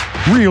Network.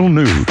 Real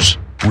news,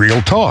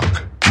 real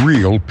talk,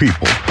 real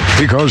people.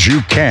 Because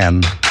you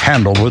can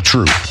handle the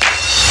truth.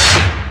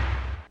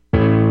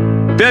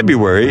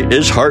 February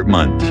is Heart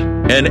Month,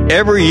 and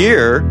every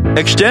year,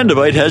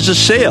 Extendivite has a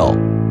sale.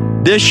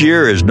 This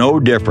year is no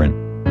different.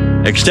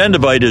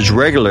 Extendivite is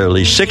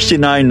regularly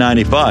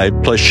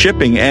 $69.95 plus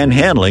shipping and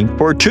handling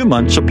for a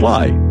 2-month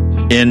supply.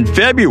 In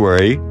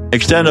February,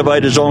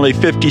 Extendivite is only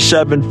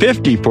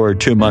 $57.50 for a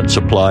 2-month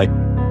supply,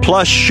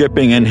 plus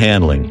shipping and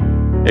handling.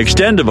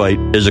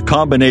 Extendivite is a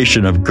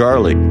combination of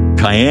garlic,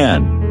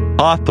 cayenne,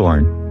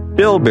 hawthorn,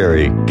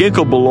 bilberry,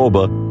 ginkgo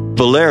biloba,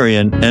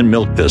 valerian, and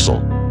milk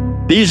thistle.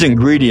 These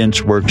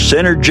ingredients work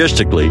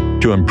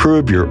synergistically to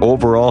improve your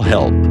overall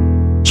health.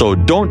 So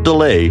don't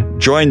delay.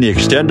 Join the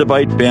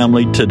Extendivite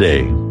family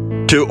today.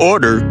 To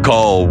order,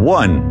 call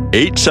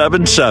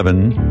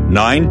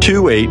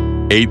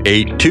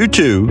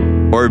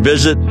 1-877-928-8822 or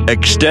visit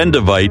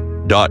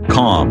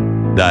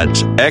extendivite.com.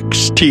 That's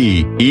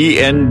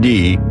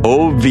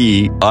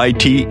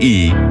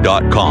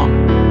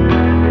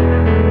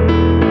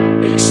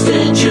XTENDOVITE.com.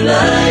 Extend your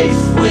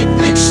life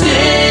with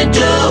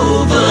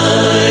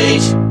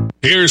Extendovite.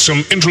 Here's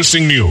some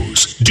interesting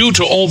news. Due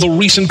to all the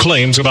recent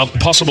claims about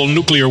possible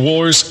nuclear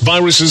wars,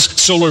 viruses,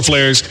 solar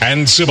flares,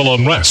 and civil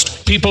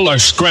unrest, people are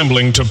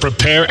scrambling to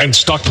prepare and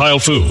stockpile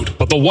food.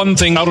 But the one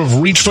thing out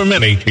of reach for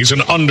many is an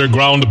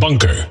underground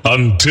bunker.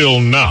 Until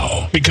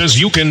now. Because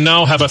you can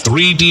now have a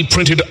 3D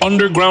printed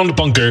underground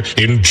bunker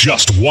in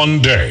just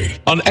one day.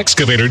 An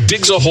excavator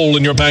digs a hole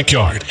in your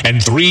backyard, and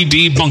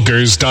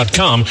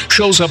 3dbunkers.com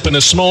shows up in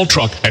a small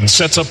truck and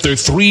sets up their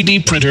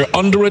 3D printer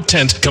under a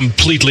tent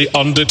completely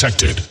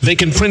undetected. They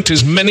can print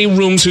as many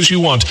rooms as you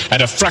want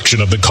at a fraction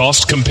of the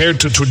cost compared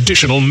to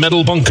traditional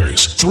metal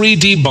bunkers.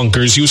 3D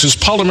Bunkers uses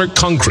polymer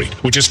concrete,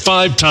 which is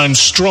 5 times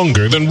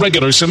stronger than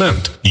regular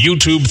cement.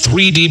 YouTube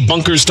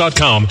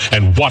 3dbunkers.com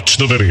and watch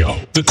the video.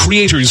 The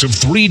creators of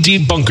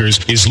 3D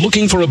Bunkers is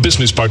looking for a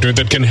business partner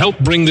that can help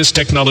bring this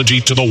technology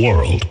to the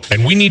world.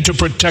 And we need to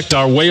protect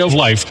our way of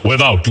life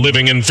without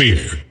living in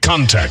fear.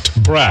 Contact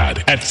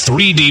Brad at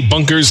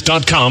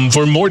 3dbunkers.com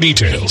for more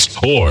details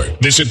or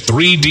visit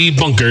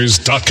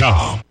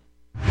 3dbunkers.com.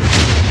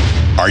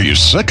 Are you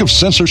sick of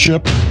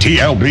censorship?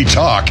 TLB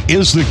Talk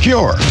is the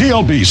cure.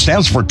 TLB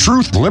stands for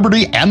Truth,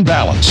 Liberty, and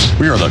Balance.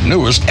 We are the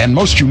newest and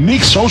most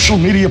unique social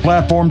media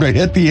platform to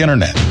hit the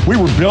internet. We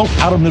were built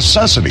out of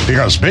necessity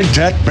because Big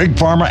Tech, Big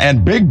Pharma,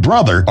 and Big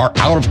Brother are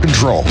out of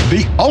control.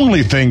 The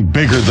only thing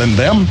bigger than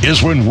them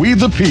is when we,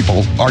 the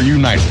people, are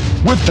united.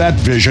 With that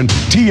vision,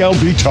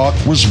 TLB Talk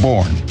was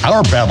born.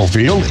 Our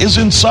battlefield is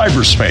in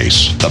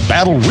cyberspace. The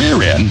battle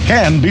we're in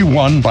can be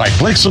won by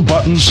clicks of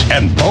buttons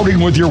and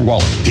voting with your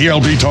wallet.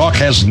 TLB Talk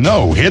has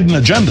no hidden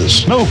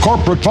agendas, no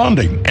corporate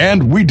funding,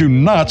 and we do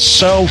not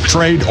sell,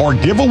 trade, or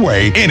give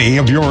away any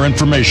of your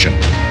information.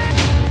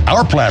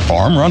 Our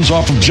platform runs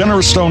off of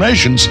generous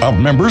donations of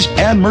members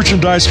and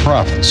merchandise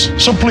profits.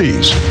 So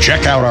please,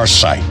 check out our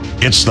site.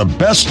 It's the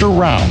best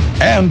around.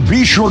 And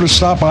be sure to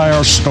stop by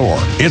our store.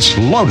 It's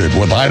loaded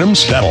with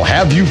items that'll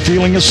have you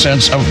feeling a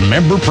sense of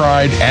member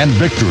pride and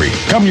victory.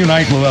 Come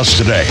unite with us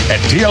today at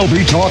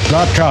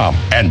tlbtalk.com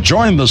and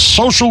join the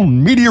social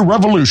media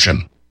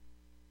revolution.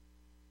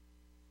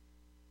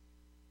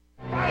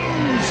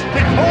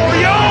 Before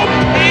your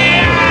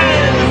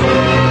peers!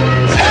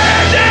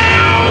 Tear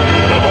down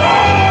the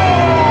wall!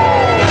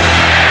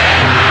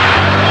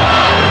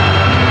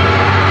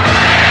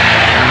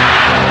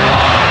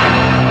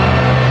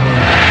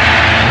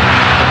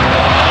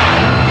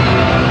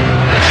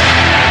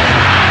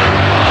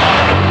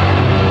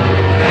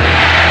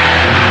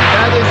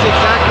 That is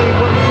exactly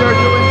what we are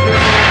doing here.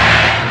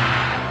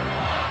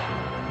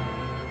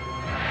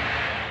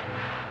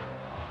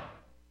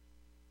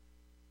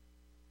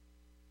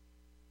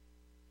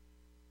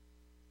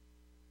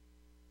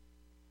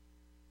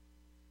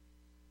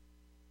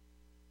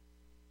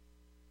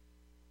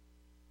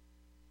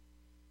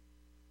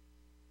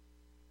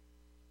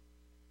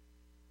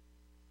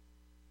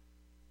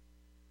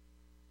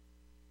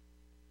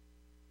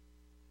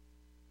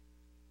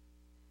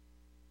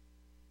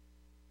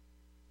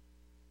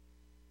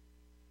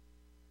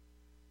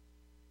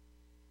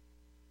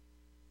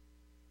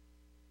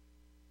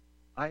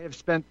 I have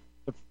spent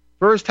the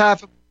first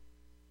half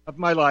of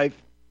my life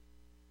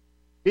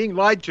being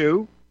lied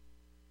to,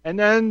 and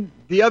then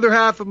the other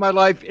half of my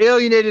life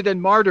alienated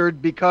and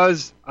martyred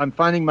because I'm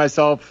finding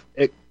myself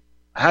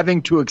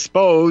having to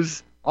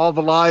expose all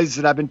the lies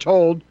that I've been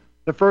told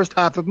the first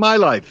half of my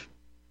life.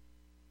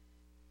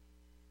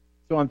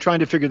 So I'm trying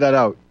to figure that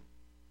out.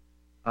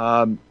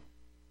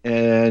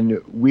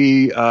 And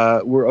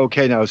we're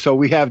okay now. So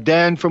we have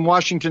Dan from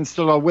Washington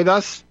still with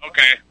us.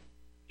 Okay.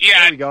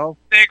 Yeah. There we go.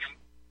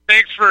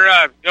 Thanks for,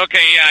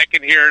 okay, yeah, I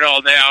can hear it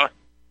all now.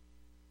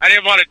 I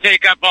didn't want to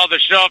take up all the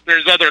show if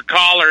there's other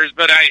callers,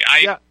 but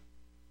I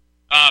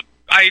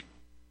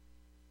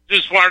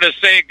just wanted to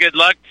say good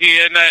luck to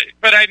you.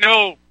 But I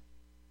know,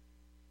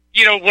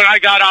 when I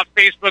got off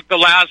Facebook the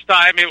last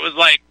time, it was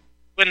like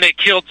when they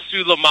killed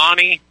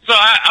Soleimani. So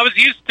I was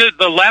used to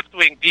the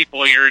left-wing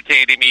people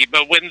irritating me,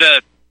 but when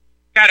the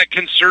kind of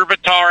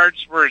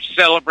conservatards were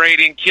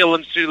celebrating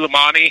killing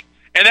Soleimani,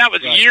 and that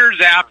was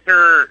years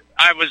after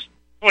I was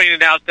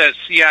pointing out that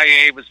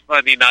CIA was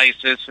funding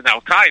ISIS and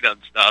Al-Qaeda and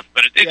stuff,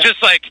 but it's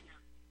just like,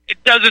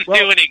 it doesn't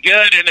do any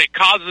good, and it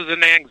causes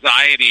an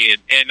anxiety,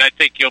 and I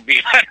think you'll be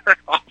better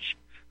off.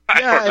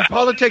 Yeah, and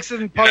politics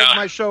isn't part of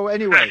my show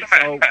anyway,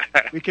 so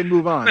we can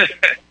move on.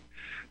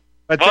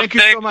 But well, thank you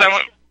thanks. so much.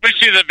 I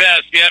wish you the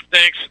best. Yep,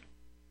 thanks.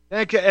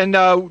 Thank you. And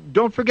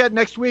don't forget,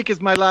 next week is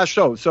my last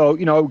show. So,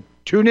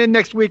 tune in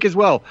next week as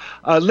well.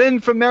 Lynn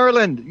from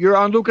Maryland, you're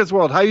on Luca's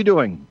World. How you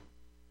doing?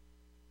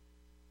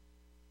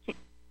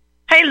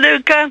 Hey,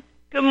 Luca.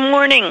 Good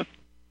morning.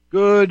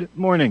 Good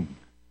morning.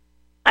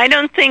 I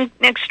don't think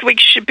next week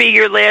should be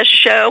your last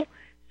show,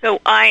 so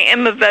I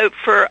am a vote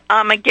for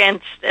I'm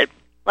against it.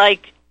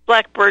 Like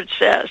Blackbird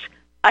says,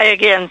 I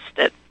against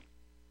it.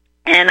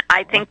 And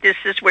I think this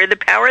is where the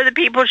power of the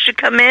people should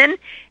come in,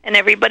 and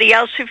everybody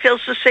else who feels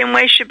the same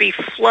way should be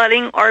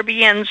flooding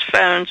RBN's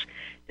phones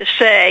to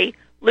say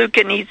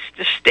Luca needs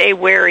to stay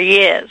where he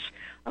is,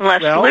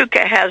 unless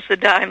Luca has the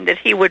dime that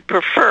he would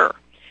prefer.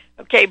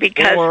 Okay,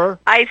 because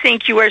I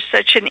think you are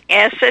such an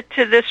asset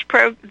to this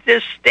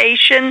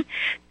station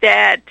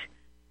that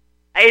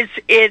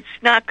it's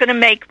not going to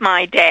make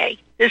my day.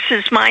 This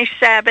is my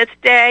Sabbath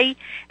day,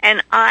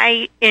 and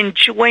I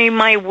enjoy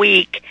my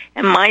week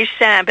and my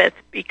Sabbath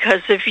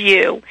because of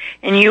you.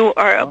 And you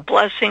are a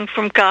blessing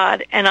from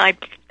God, and I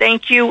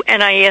thank you,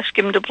 and I ask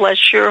him to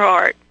bless your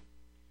heart.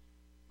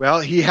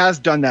 Well, he has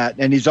done that,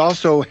 and he's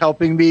also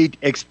helping me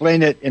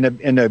explain it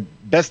in a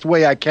best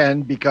way I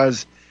can,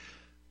 because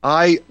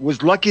I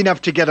was lucky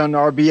enough to get on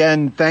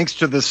RBN thanks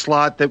to the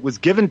slot that was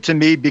given to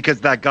me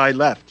because that guy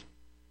left.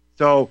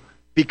 So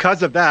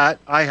because of that,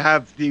 I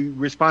have the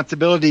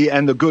responsibility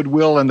and the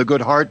goodwill and the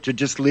good heart to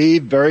just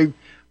leave very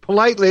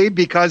politely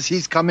because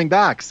he's coming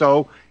back.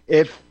 So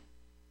if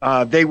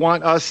they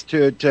want us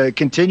to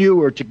continue,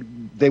 or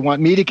they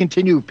want me to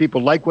continue, if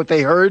people like what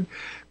they heard,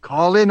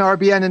 call in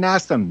RBN and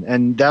ask them,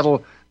 and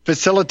that'll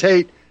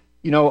facilitate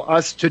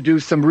us to do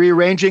some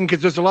rearranging,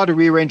 because there's a lot of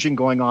rearranging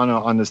going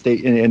on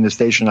the in the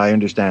station, I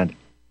understand.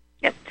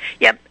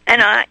 Yep.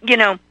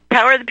 And,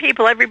 power of the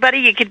people, everybody,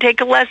 you can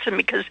take a lesson,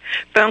 because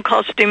phone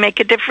calls do make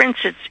a difference.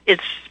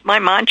 It's my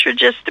mantra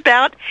just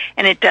about,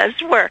 and it does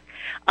work.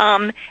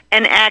 And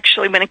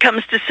actually, when it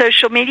comes to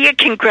social media,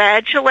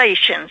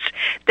 congratulations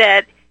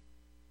that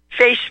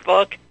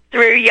Facebook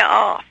threw you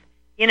off.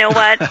 You know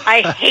what?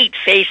 I hate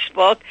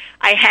Facebook.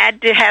 I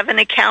had to have an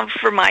account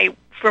for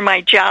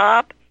my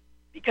job,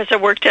 because I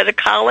worked at a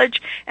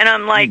college, and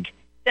I'm like,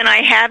 then I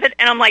have it,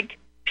 and I'm like,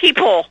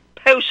 people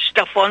post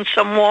stuff on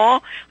some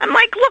wall. I'm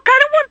like, look, I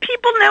don't want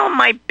people knowing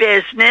my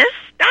business.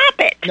 Stop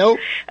it. Nope.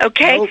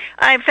 Okay? Nope.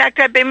 In fact,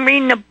 I've been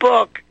reading a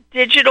book,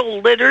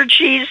 Digital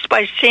Liturgies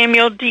by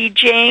Samuel D.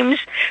 James,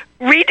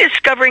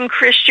 Rediscovering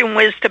Christian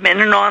Wisdom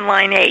in an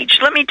Online Age.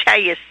 Let me tell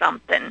you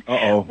something.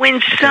 When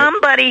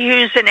somebody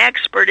who's an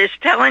expert is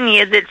telling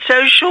you that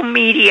social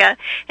media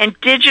and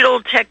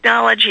digital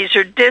technologies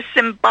are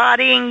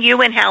disembodying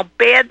you and how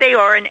bad they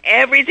are and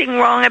everything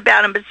wrong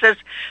about them, it says,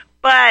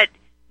 but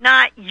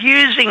not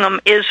using them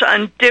is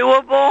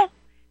undoable.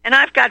 And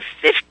I've got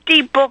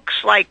 50 books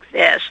like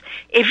this.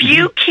 If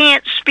you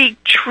can't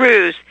speak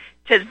truth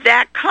to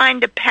that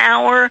kind of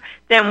power,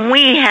 then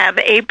we have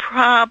a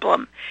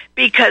problem,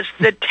 because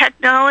the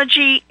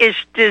technology is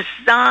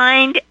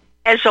designed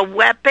as a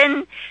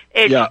weapon.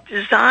 It's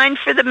designed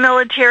for the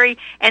military,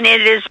 and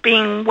it is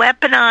being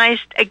weaponized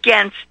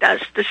against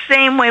us. The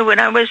same way when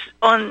I was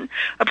on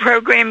a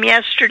program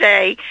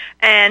yesterday,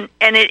 and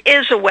it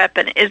is a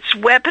weapon. It's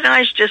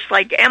weaponized just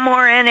like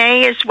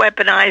mRNA is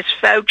weaponized,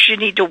 folks. You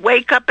need to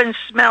wake up and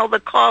smell the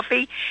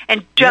coffee,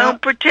 and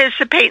don't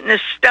participate in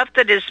the stuff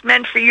that is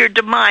meant for your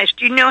demise.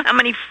 Do you know how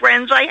many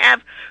friends I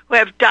have who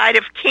have died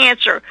of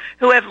cancer,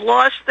 who have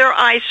lost their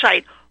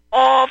eyesight,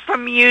 all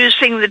from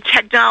using the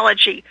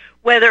technology,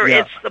 whether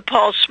it's the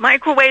pulse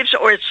microwaves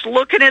or it's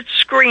looking at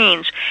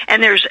screens,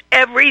 and there's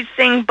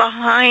everything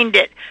behind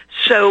it.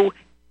 So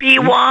be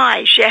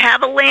wise. You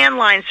have a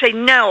landline. Say,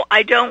 no,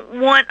 I don't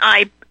want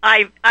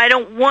I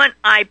don't want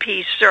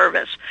IP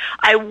service.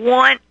 I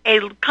want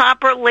a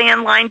copper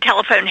landline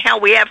telephone. Hell,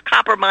 we have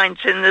copper mines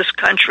in this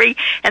country,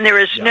 and there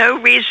is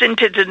no reason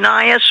to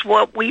deny us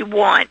what we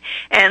want.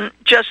 And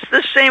just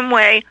the same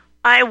way,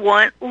 I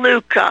want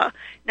Luca.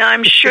 Now,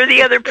 I'm sure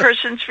the other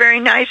person's very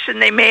nice,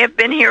 and they may have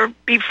been here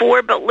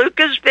before, but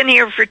Luca's been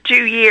here for 2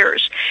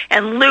 years,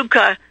 and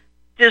Luca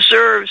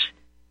deserves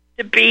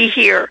to be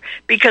here,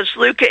 because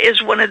Luca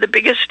is one of the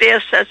biggest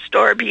assets to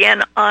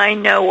RBN I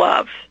know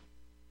of.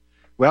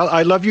 Well,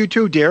 I love you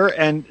too, dear,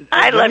 and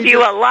I love you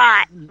a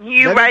lot.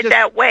 You ride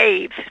that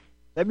wave.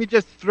 Let me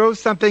just throw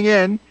something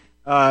in.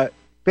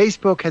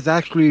 Facebook has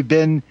actually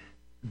been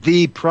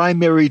the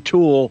primary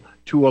tool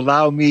to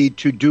allow me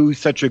to do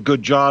such a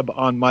good job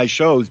on my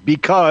shows,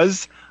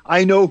 because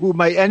I know who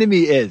my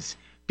enemy is,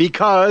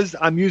 because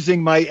I'm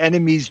using my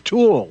enemy's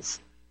tools.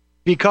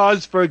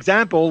 Because, for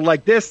example,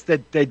 like this,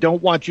 that they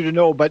don't want you to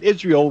know about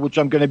Israel, which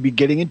I'm going to be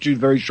getting into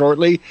very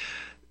shortly.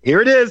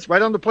 Here it is,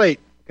 right on the plate,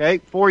 okay,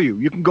 for you.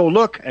 You can go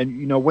look,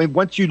 and,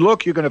 once you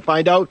look, you're going to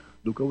find out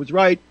Luca was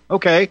right.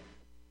 Okay,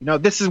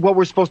 this is what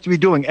we're supposed to be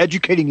doing,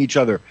 educating each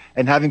other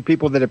and having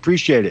people that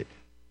appreciate it.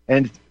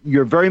 And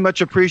you're very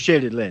much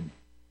appreciated, Lynn.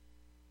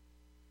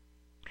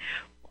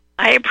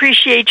 I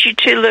appreciate you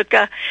too,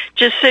 Luca.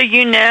 Just so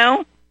you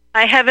know,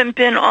 I haven't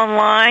been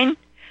online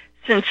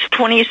since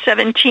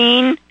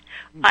 2017.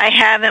 I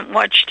haven't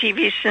watched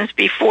TV since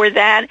before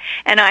that,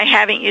 and I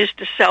haven't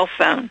used a cell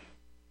phone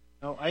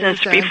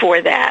since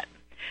before that.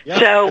 Yeah,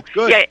 so,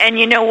 good. yeah, and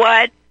you know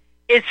what?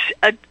 It's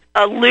a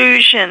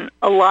illusion.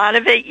 A lot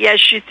of it,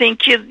 yes, you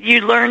think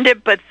you learned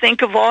it, but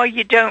think of all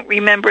you don't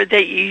remember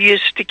that you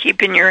used to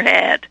keep in your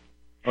head.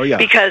 Oh, yeah.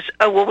 Because,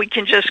 we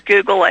can just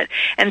Google it.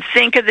 And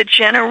think of the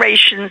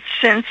generations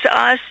since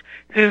us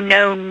who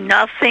know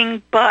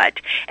nothing but.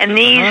 And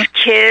these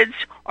kids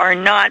are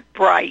not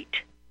bright.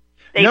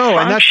 They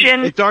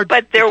function,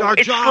 but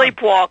it's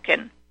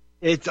sleepwalking.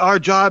 It's our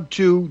job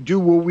to do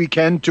what we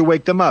can to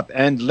wake them up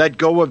and let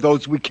go of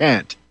those we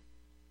can't.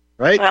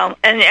 Right? Well,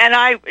 and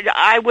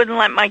I wouldn't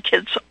let my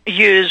kids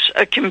use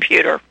a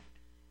computer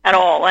at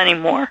all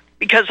anymore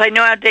because I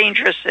know how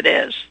dangerous it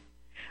is.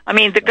 I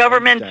mean, the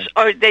governments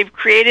they've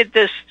created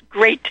this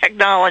great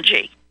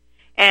technology.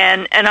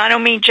 And I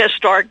don't mean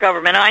just our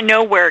government. I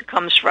know where it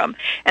comes from.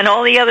 And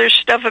all the other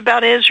stuff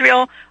about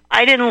Israel,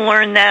 I didn't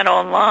learn that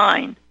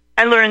online.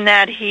 I learned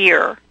that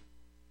here.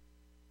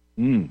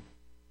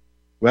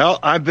 Well,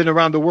 I've been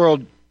around the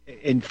world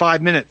in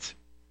 5 minutes,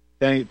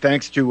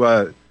 thanks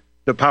to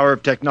the power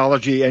of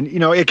technology. And,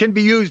 it can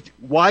be used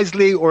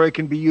wisely or it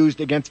can be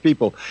used against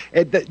people.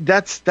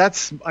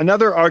 That's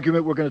another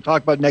argument we're going to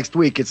talk about next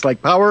week. It's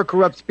like power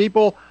corrupts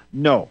people.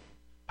 No.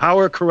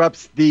 Power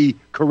corrupts the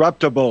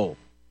corruptible.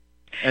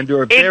 And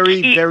there are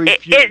very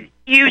few.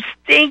 You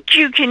think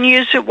you can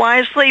use it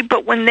wisely,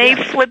 but when they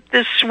flip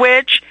the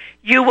switch,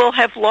 you will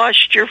have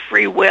lost your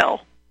free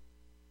will.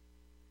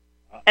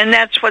 And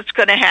that's what's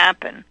going to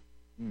happen.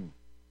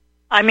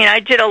 I mean, I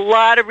did a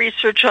lot of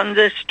research on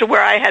this to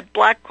where I had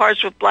black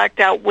cars with blacked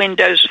out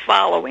windows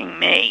following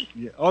me.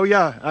 Yeah. Oh,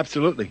 yeah,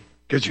 absolutely.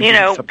 Because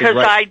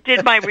I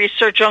did my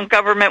research on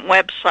government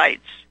websites.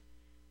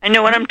 I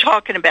know what I'm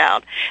talking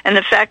about. And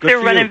the fact they're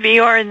running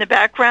VR in the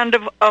background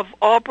of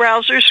all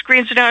browser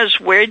screens now is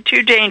way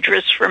too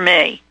dangerous for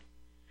me.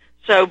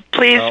 So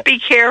please be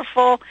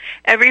careful.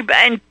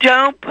 And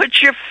don't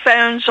put your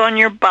phones on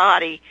your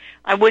body.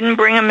 I wouldn't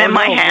bring them in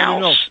my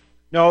house.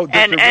 No,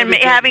 and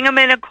having them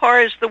in a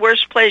car is the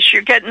worst place.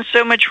 You're getting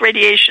so much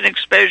radiation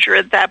exposure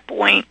at that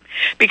point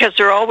because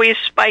they're always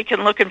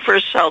spiking looking for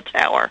a cell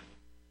tower.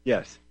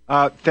 Yes.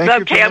 Thank you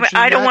for mentioning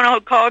I don't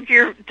want to hog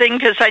your thing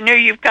because I know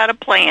you've got a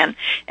plan,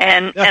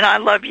 and I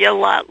love you a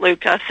lot,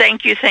 Luca.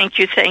 Thank you.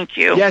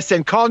 Yes,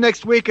 and call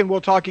next week and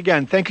we'll talk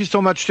again. Thank you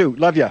so much, too.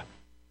 Love you.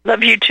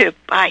 Love you, too.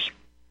 Bye.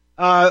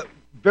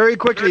 Very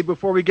quickly,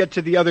 before we get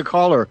to the other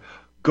caller,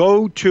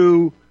 go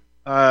to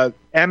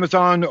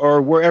Amazon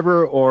or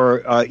wherever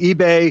or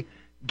eBay.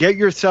 Get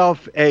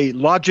yourself a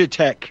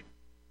Logitech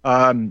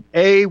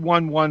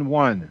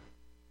A111,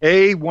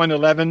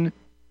 A111,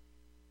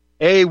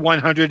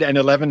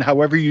 A111,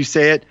 however you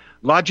say it,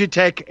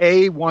 Logitech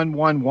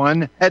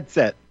A111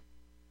 headset.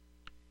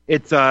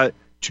 It's a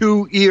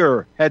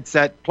 2-ear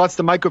headset plus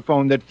the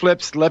microphone that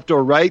flips left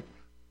or right.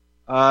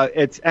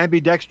 It's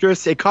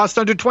ambidextrous. It costs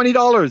under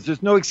 $20.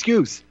 There's no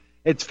excuse.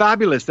 It's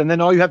fabulous. And then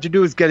all you have to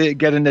do is get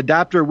an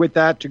adapter with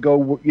that to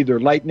go either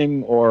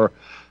Lightning or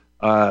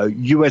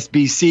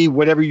USB-C,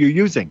 whatever you're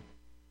using.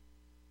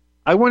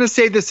 I want to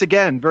say this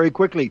again very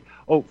quickly.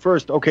 Oh,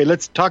 first, okay,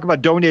 let's talk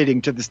about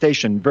donating to the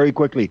station very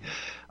quickly.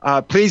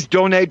 Please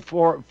donate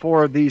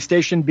for the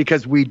station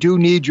because we do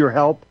need your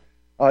help.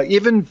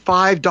 Even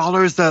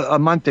 $5 a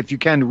month, if you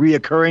can,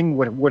 reoccurring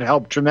would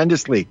help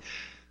tremendously.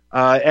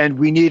 And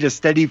we need a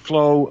steady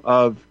flow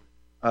of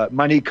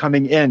money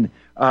coming in.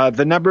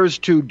 The numbers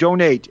to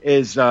donate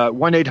is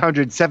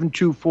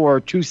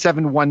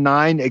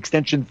 1-800-724-2719,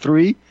 extension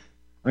 3.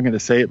 I'm going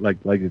to say it like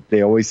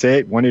they always say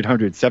it,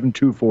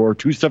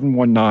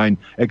 1-800-724-2719,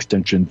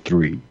 extension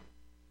 3.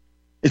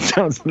 It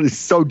sounds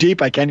so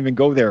deep I can't even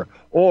go there.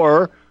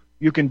 Or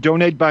you can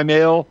donate by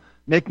mail,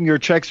 making your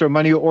checks or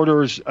money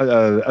orders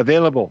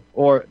available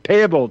or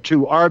payable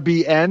to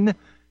RBN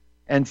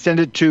and send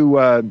it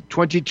to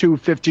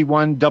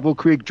 2251 Double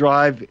Creek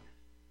Drive,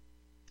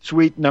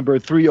 suite number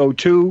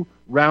 302,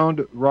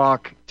 Round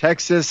Rock,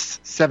 Texas,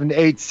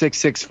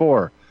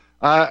 78664.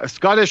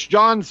 Scottish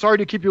John, sorry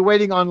to keep you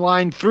waiting on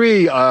line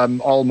 3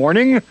 all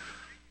morning.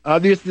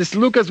 This is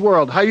Luca's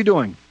World. How you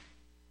doing?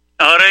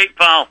 All right,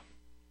 pal.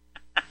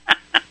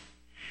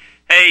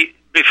 Hey,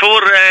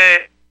 before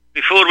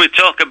we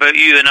talk about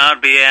you and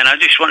RBN, I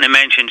just want to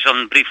mention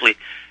something briefly.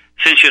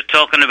 Since you're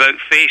talking about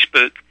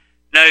Facebook,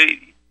 now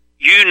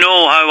you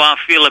know how I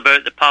feel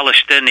about the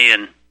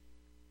Palestinian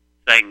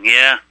thing,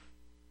 yeah?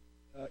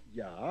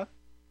 Yeah.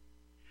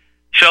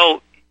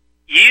 So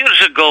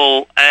years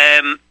ago,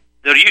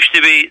 there used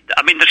to be,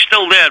 I mean, they're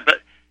still there, but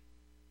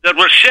there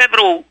were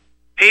several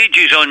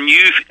pages on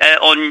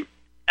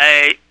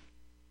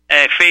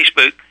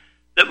Facebook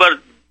that were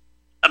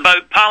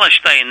about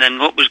Palestine and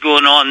what was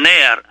going on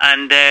there.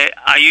 And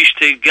I used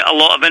to get a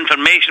lot of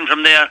information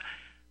from there.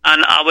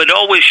 And I would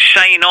always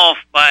sign off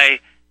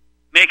by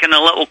making a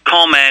little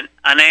comment,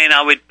 and then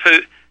I would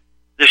put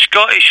the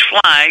Scottish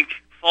flag,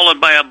 followed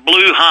by a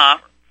blue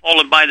heart,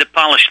 followed by the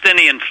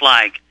Palestinian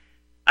flag.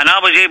 And I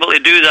was able to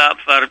do that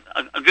for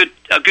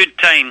a good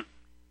time.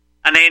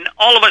 And then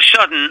all of a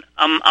sudden,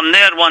 I'm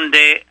there one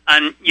day,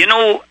 and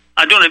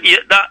I don't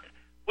know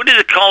what do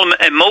they call them?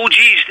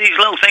 Emojis, these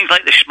little things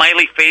like the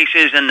smiley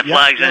faces and the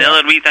flags and the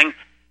other wee thing.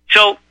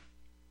 So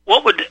how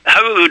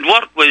it would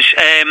work was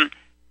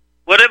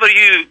whatever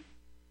you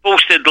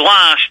posted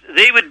last,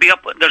 they would be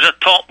up. There's a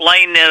top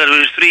line there. There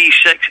was 3,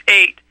 6,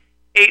 8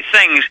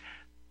 things,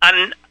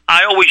 and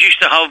I always used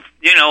to have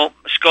a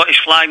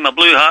Scottish flag, my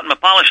blue heart, and my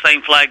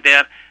Palestine flag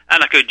there,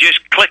 and I could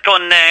just click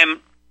on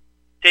them,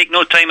 take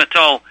no time at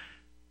all.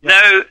 Yeah.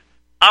 Now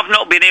I've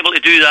not been able to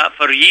do that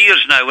for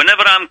years now.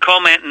 Whenever I'm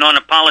commenting on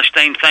a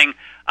Palestine thing,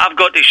 I've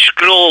got to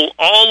scroll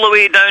all the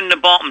way down the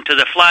bottom to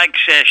the flag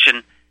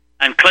session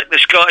and click the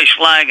Scottish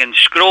flag and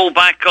scroll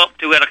back up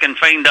to where I can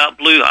find that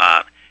blue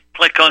heart,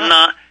 click on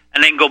that,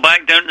 and then go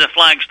back down to the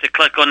flags to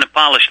click on the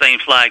Palestine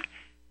flag.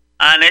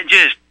 And it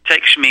just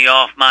ticks me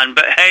off, man.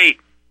 But hey,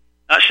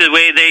 that's the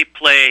way they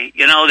play.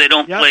 They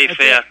don't play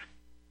fair.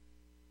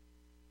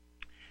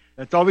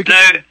 That's all we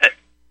can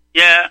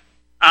do.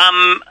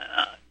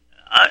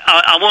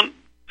 I won't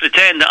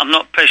pretend that I'm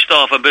not pissed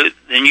off about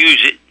the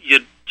news that you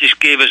just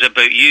gave us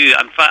about you.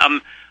 In fact,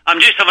 I'm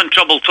just having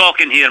trouble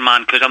talking here,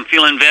 man, because I'm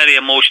feeling very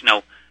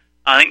emotional.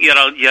 I think you're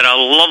a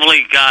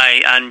lovely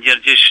guy, and you're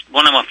just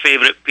one of my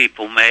favourite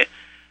people, mate.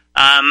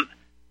 Now,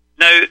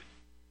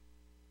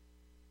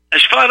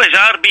 as far as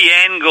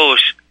RBN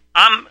goes,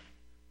 I'm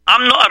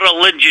not a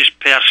religious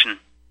person,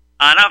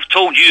 and I've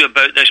told you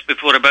about this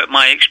before, about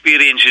my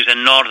experiences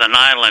in Northern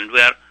Ireland,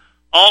 where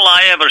all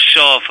I ever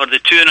saw for the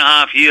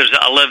 2.5 years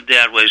that I lived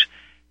there was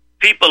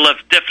people of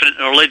different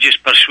religious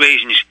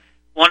persuasions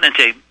wanting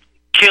to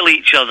kill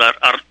each other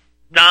or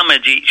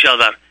damage each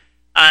other,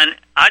 and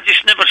I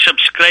just never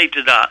subscribed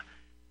to that.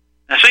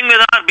 The thing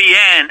with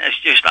RBN is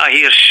just I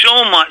hear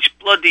so much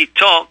bloody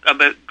talk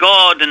about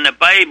God and the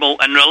Bible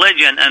and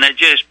religion, and it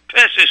just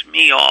pisses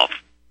me off.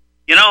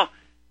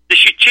 They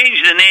should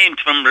change the name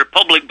from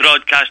Republic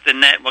Broadcasting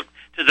Network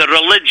to the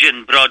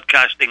Religion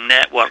Broadcasting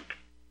Network.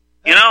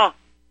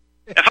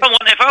 If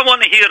I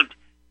want to hear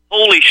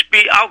holy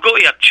speech, I'll go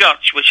to a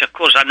church, which of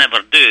course I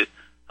never do.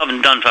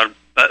 Haven't done for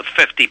about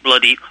 50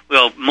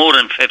 more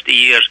than 50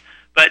 years.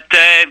 But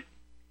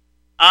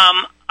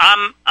I'm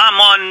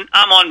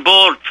on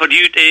board for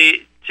you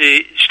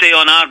to stay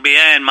on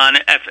RBN, man.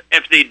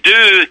 If they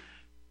do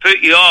put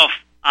you off,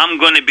 I'm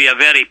going to be a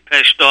very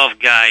pissed off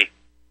guy.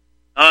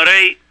 All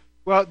right.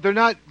 Well, they're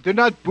not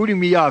booting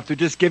me off. They're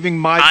just giving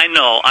my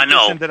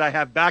position that I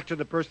have back to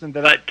the person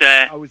that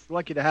I was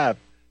lucky to have.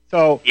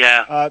 So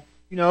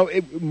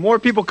more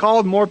people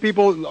called, more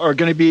people are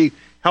going to be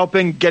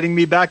helping getting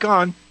me back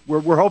on.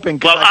 We're hoping.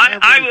 Well,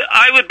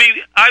 I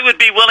would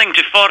be willing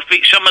to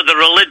forfeit some of the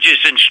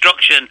religious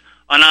instruction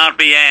on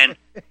RBN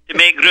to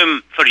make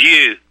room for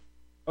you.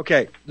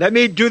 Okay, let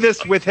me do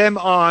this with him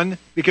on,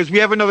 because we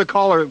have another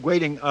caller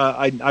waiting.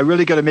 I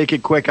really got to make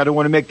it quick. I don't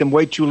want to make them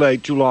wait too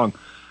long.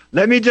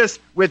 Let me just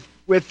with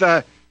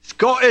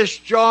Scottish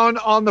John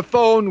on the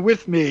phone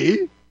with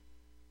me.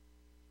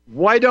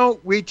 Why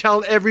don't we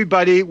tell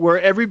everybody where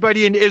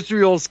everybody in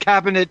Israel's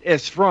cabinet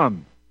is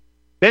from?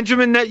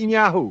 Benjamin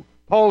Netanyahu,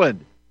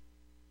 Poland.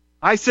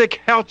 Isaac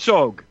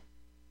Herzog,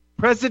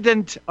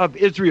 President of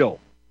Israel.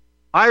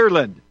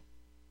 Ireland.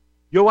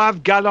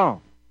 Yoav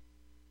Gallant.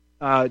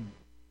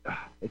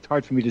 It's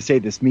hard for me to say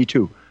this, me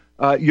too.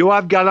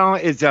 Yoav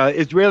Gallant is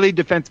Israeli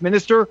Defense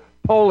Minister,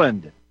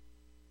 Poland.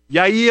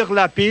 Yair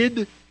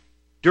Lapid,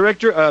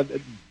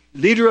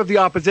 leader of the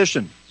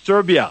opposition,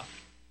 Serbia.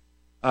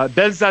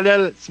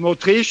 Bezalel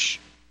Smotrich,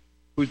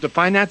 who's the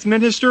finance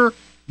minister,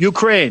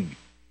 Ukraine.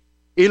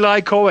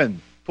 Eli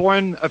Cohen,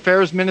 foreign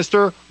affairs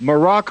minister,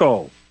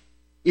 Morocco.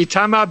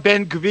 Itamar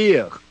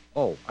Ben-Gvir.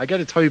 Oh, I got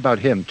to tell you about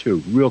him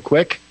too, real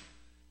quick.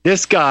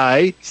 This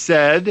guy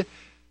said,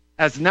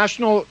 as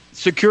national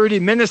security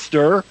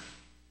minister,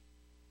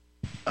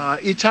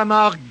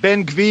 Itamar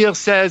Ben-Gvir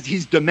says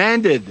he's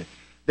demanded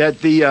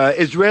that the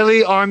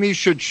Israeli army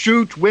should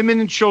shoot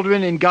women and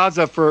children in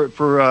Gaza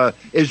for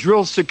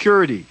Israel's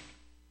security.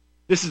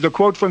 This is a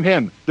quote from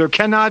him. There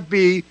cannot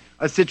be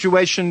a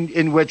situation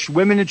in which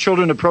women and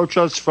children approach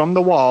us from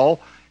the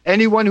wall.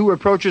 Anyone who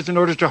approaches in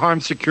order to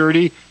harm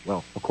security,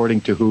 well,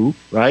 according to who,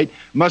 right,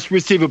 must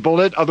receive a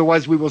bullet.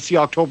 Otherwise, we will see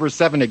October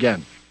 7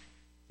 again.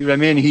 You know what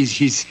I mean?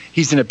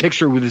 He's in a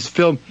picture with his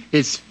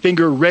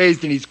finger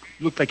raised, and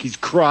looked like he's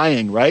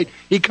crying, right?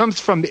 He comes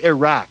from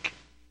Iraq.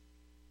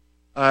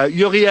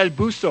 Uriel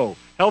Bousso,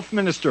 health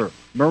minister,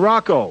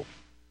 Morocco.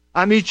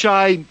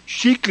 Amichai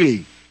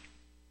Shikli.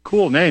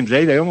 Cool names,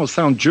 eh? They almost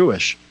sound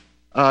Jewish.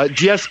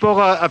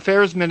 Diaspora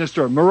Affairs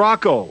Minister,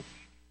 Morocco.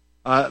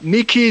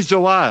 Miki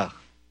Zohar,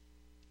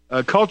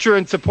 Culture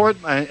and Support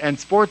and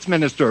Sports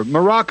Minister,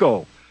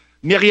 Morocco.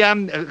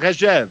 Miriam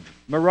Regev,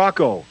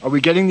 Morocco. Are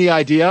we getting the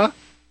idea?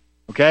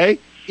 Okay.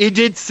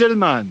 Edith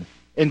Silman,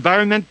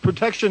 Environment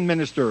Protection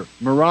Minister,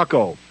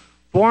 Morocco.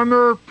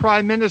 Former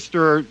Prime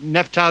Minister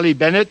Naftali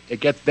Bennett, it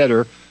gets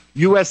better,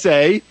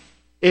 USA.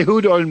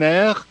 Ehud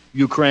Olmert,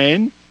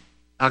 Ukraine.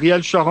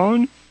 Ariel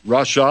Sharon,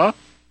 Russia.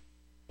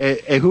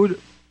 Ehud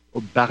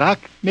Barak,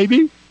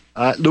 maybe?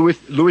 I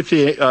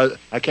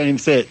can't even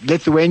say it,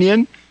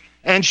 Lithuanian,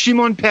 and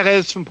Shimon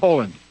Peres from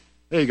Poland.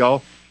 There you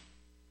go.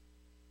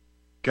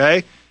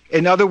 Okay?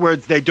 In other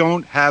words, they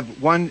don't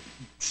have one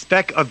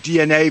speck of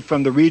DNA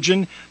from the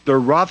region. They're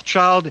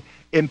Rothschild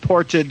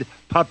imported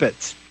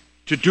puppets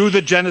to do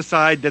the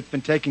genocide that's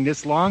been taking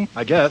this long,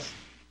 I guess.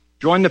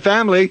 Join the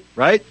family,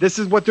 right? This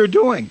is what they're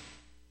doing.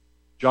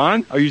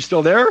 John, are you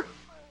still there?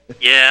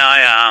 Yeah,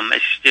 I am.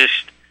 It's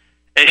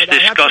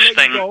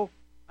disgusting.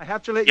 I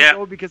have to let you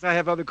go because I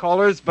have other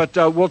callers, but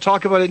we'll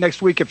talk about it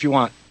next week if you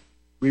want.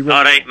 All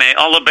right, mate.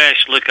 All the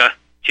best, Luca.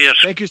 Cheers.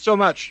 Thank you so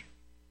much.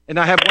 And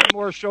I have one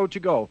more show to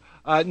go.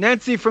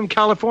 Nancy from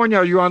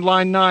California, you're on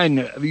line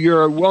 9.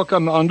 You're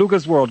welcome on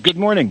Luca's World. Good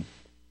morning.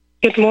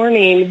 Good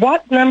morning.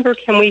 What number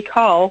can we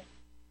call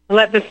to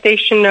let the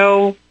station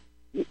know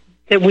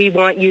that we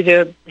want you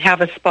to have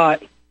a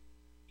spot?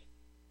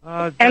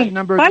 That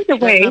number that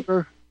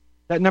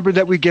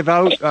we give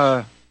out,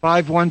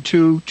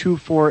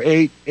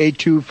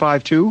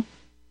 512-248-8252.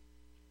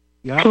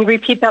 Yeah. Can you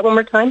repeat that one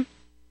more time?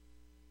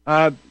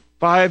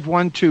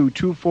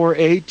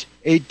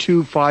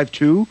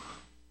 512-248-8252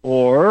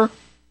 or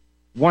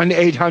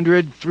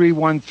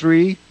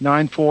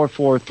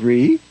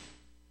 1-800-313-9443.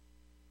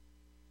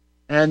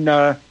 And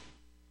I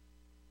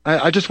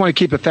just want to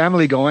keep a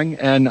family going,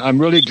 and I'm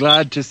really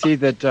glad to see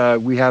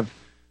that we have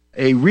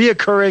a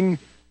reoccurring,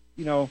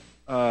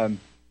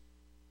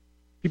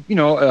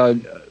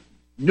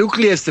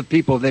 nucleus of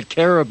people that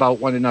care about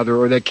one another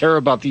or that care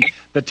about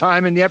the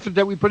time and the effort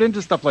that we put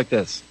into stuff like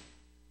this.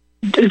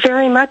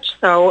 Very much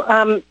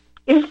so.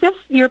 Is this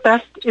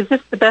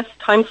the best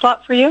time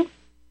slot for you?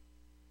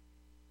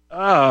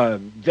 I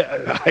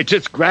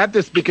just grabbed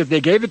this because they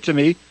gave it to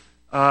me.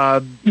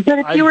 But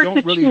if you were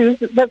to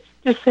choose, let's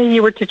just say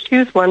you were to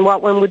choose one,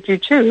 what one would you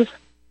choose?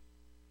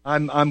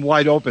 I'm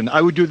wide open.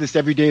 I would do this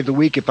every day of the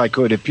week if I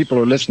could, if people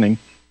are listening,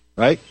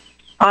 right?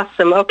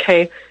 Awesome.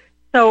 Okay.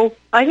 So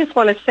I just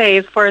want to say,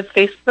 as far as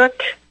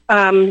Facebook,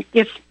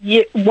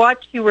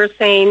 what you were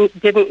saying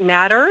didn't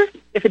matter,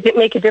 if it didn't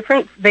make a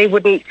difference, they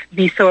wouldn't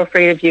be so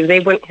afraid of you.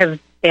 They wouldn't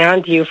have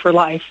banned you for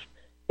life.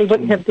 They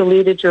wouldn't have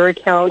deleted your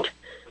account.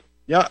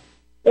 Yeah.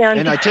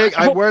 And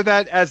I wear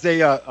that as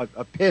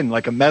a pin,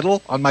 like a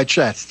medal on my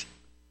chest.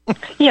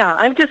 Yeah,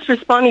 I'm just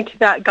responding to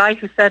that guy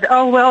who said,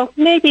 "Oh, well,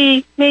 maybe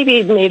it made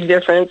a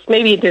difference.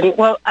 Maybe it didn't."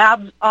 Well,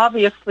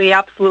 obviously,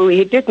 absolutely,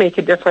 it did make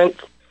a difference.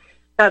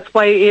 That's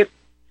why it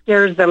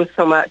scares them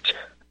so much.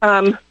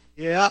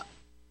 Yeah.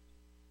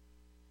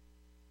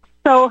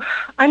 So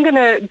I'm going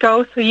to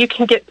go so you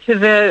can get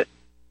to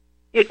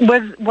it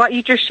was what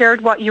you just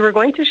shared, what you were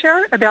going to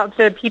share about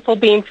the people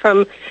being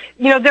from,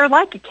 they're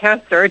like a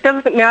cancer. It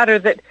doesn't matter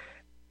that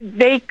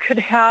they could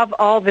have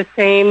all the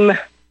same,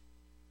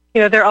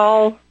 they're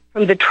all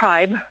from the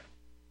tribe,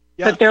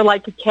 but they're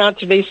like a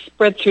cancer. They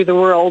spread through the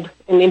world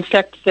and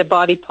infect the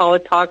body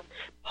politics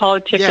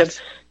of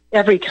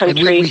every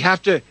country.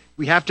 And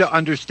we have to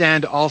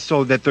understand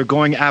also that they're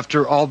going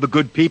after all the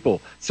good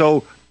people.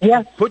 So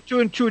put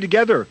 2 and 2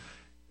 together.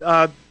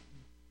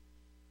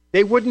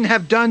 They wouldn't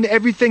have done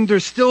everything they're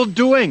still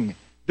doing.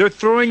 They're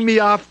throwing me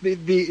off the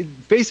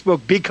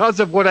Facebook because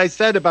of what I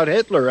said about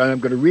Hitler, and I'm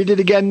going to read it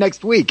again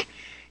next week.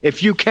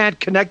 If you can't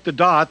connect the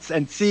dots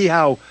and see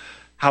how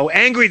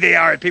angry they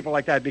are at people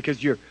like that,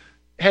 because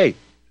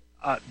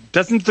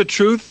doesn't the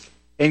truth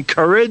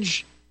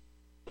encourage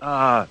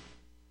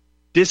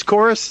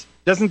discourse?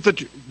 Doesn't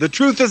the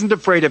truth isn't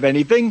afraid of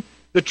anything?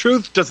 The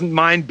truth doesn't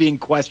mind being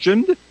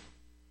questioned.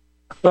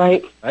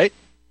 Right. Right?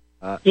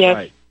 Yes.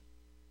 Right.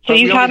 So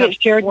you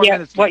haven't shared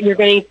yet what you're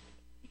going to...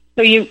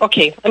 I'm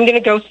going to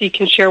go so you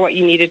can share what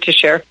you needed to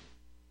share.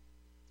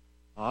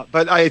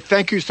 But I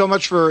thank you so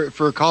much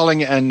for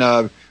calling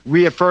and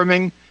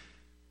reaffirming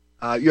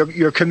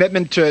your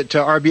commitment to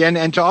RBN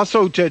and to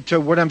also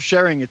to what I'm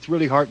sharing. It's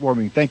really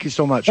heartwarming. Thank you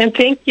so much. And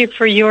thank you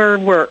for your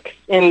work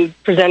in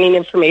presenting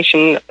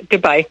information.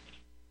 Goodbye.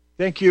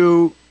 Thank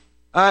you.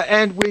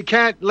 And we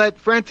can't let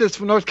Francis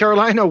from North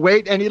Carolina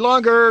wait any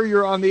longer.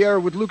 You're on the air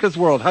with Luca's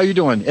World. How you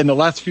doing? In the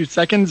last few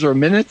seconds or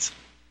minutes?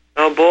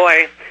 Oh,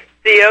 boy.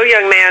 CEO,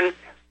 young man,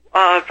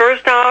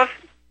 first off,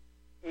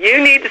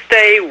 you need to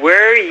stay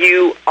where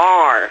you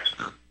are.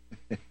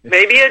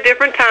 Maybe a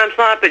different time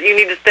slot, but you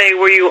need to stay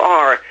where you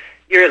are.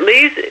 You're at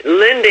least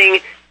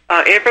lending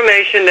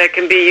information that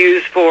can be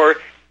used for,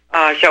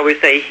 shall we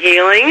say,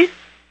 healing,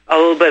 a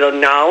little bit of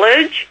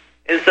knowledge,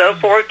 and so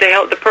forth to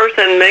help the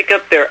person make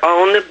up their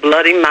own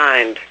bloody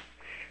mind.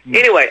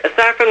 Anyway,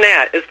 aside from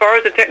that, as far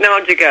as the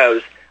technology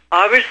goes,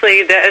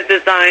 obviously that is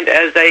designed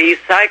as a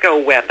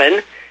psycho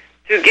weapon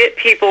to get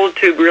people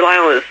to rely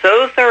on it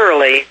so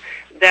thoroughly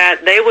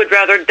that they would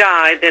rather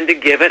die than to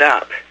give it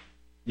up.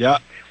 Yeah.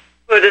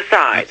 Put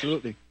aside.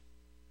 Absolutely.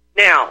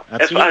 Now,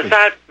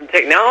 aside from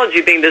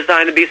technology being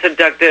designed to be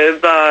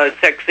seductive,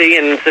 sexy,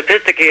 and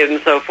sophisticated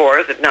and so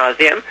forth ad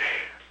nauseum,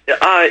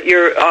 I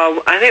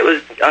think it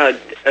was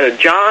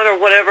John or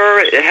whatever.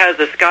 It has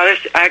a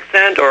Scottish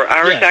accent or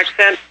Irish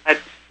accent.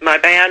 My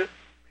bad.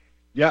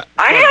 Yeah.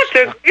 I have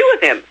to agree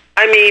with him.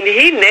 I mean,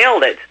 he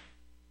nailed it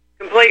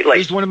completely.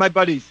 He's one of my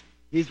buddies.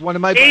 He's one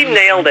of my. He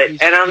nailed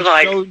it, and I was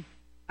like,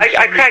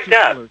 I cracked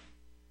up.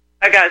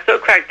 I got so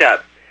cracked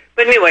up.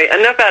 But anyway,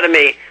 enough out of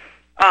me.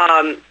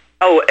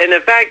 And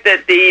the fact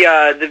that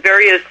the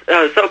various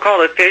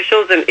so-called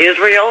officials in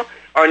Israel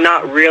are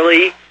not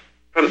really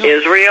from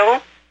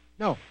Israel.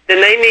 No.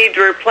 Then they need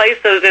to replace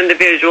those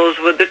individuals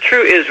with the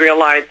true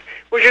Israelites,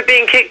 which are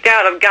being kicked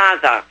out of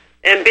Gaza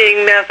and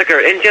being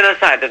massacred and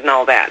genocided and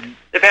all that,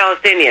 the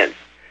Palestinians.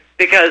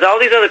 Because all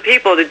these other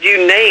people that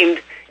you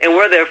named and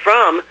where they're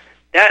from,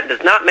 that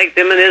does not make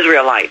them an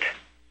Israelite.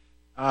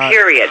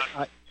 Period.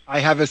 I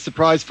have a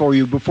surprise for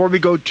you. Before we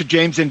go to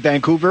James in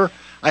Vancouver,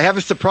 I have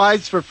a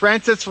surprise for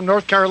Francis from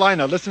North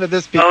Carolina. Listen to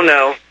this, people. Oh,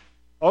 no.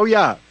 Oh,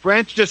 yeah.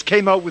 France just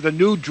came out with a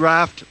new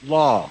draft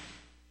law.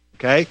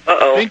 Okay?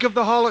 Uh-oh. Think of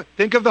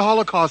the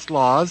Holocaust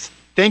laws.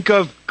 Think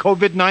of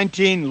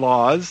COVID-19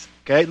 laws.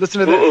 Okay? Listen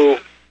to this. Uh-oh.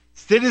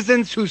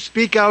 Citizens who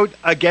speak out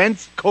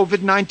against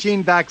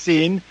COVID-19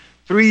 vaccine,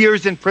 3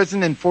 years in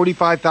prison and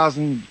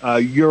 45,000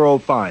 euro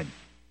fine.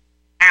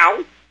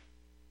 Ow.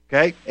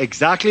 Okay?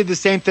 Exactly the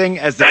same thing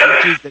as the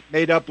countries that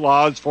made up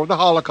laws for the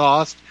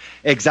Holocaust.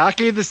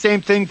 Exactly the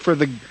same thing for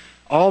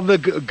all the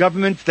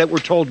governments that were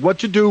told what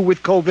to do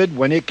with COVID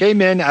when it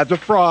came in as a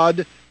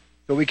fraud.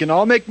 So we can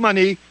all make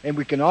money and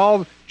we can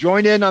all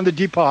join in on the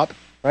Depop,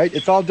 right?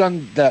 It's all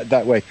done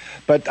that way.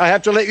 But I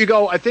have to let you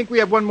go. I think we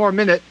have one more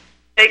minute.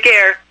 Take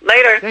care.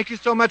 Later. Thank you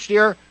so much,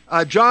 dear.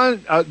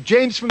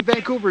 James from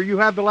Vancouver, you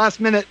have the last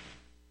minute.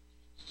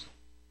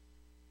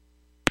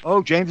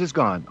 Oh, James is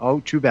gone. Oh,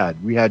 too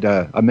bad. We had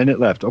a minute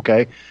left.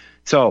 Okay.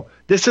 So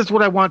this is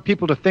what I want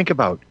people to think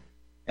about.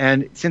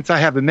 And since I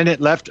have a minute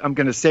left, I'm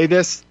going to say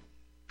this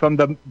from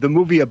the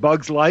movie A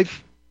Bug's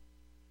Life.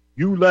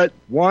 You let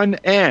one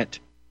ant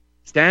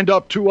stand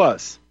up to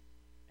us,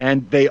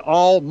 and they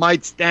all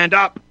might stand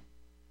up.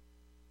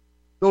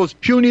 Those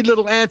puny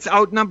little ants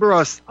outnumber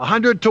us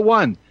 100 to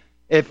 1.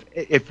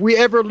 If we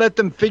ever let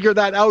them figure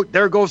that out,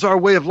 there goes our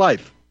way of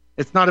life.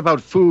 It's not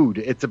about food.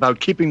 It's about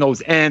keeping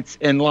those ants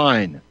in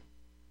line.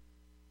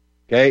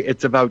 Okay?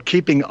 It's about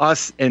keeping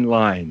us in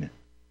line.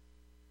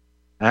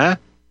 Huh?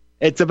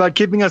 It's about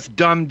keeping us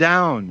dumbed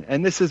down.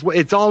 And this is what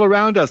it's all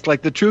around us.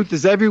 Like the truth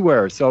is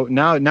everywhere. So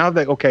now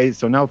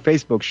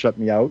Facebook shut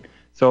me out.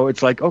 So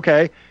it's like,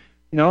 okay,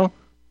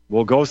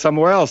 we'll go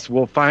somewhere else.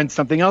 We'll find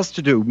something else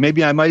to do.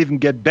 Maybe I might even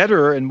get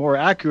better and more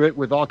accurate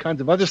with all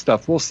kinds of other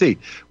stuff. We'll see.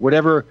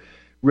 Whatever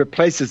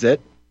replaces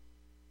it,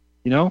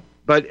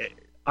 But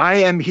I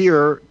am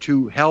here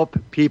to help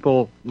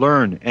people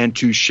learn and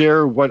to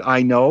share what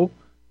I know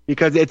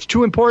because it's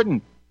too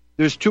important.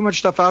 There's too much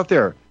stuff out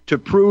there to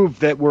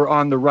prove that we're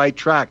on the right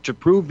track, to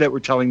prove that we're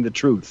telling the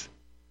truth.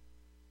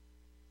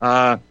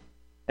 And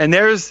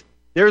there's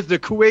the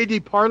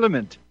Kuwaiti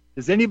Parliament.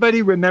 Does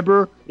anybody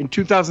remember in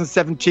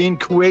 2017,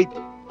 Kuwait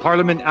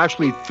Parliament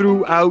actually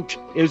threw out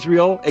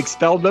Israel,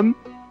 expelled them?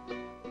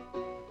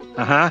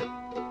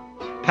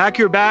 Pack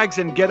your bags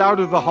and get out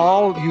of the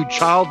hall, you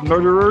child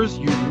murderers,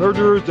 you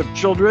murderers of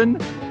children.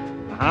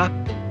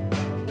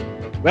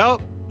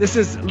 Well, this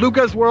is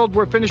Luca's World.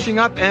 We're finishing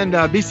up,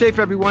 and be safe,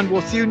 everyone.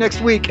 We'll see you next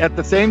week at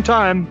the same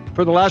time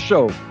for the last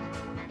show.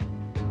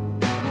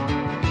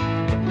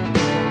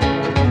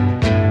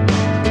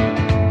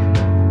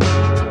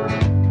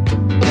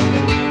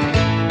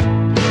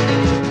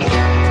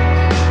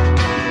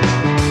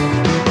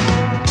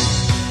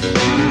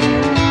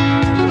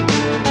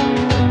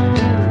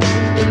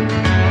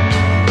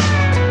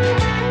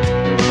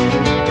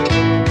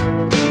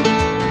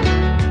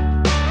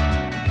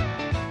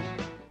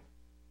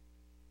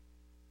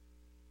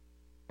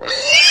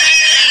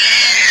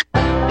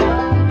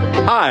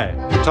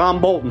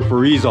 Tom Bolton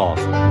for Ease Off.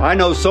 I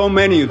know so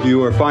many of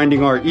you are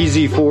finding our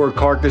Easy 4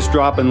 carcass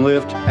drop and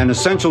lift an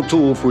essential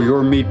tool for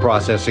your meat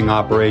processing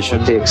operation.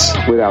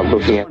 Without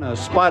looking at. I want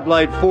to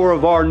spotlight 4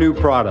 of our new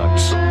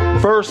products.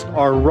 First,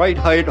 our right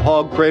height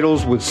hog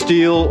cradles with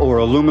steel or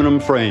aluminum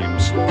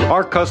frames.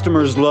 Our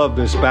customers love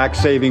this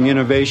back-saving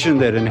innovation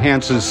that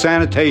enhances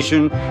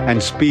sanitation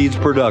and speeds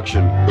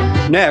production.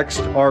 Next,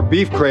 our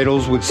beef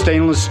cradles with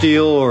stainless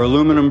steel or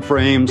aluminum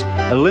frames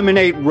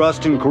eliminate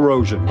rust and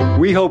corrosion.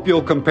 We hope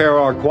you'll compare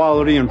our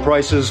quality and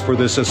prices for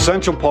this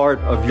essential part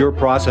of your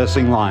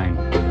processing line.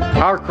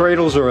 Our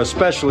cradles are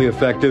especially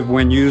effective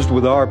when used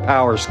with our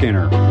power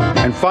skinner.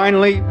 And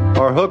finally,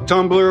 our hook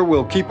tumbler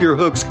will keep your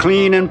hooks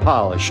clean and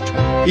polished.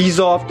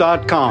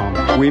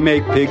 Easeoff.com. We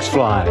make pigs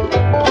fly.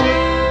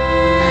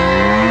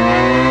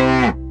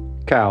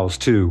 Cows,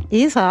 too.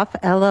 Ease Off,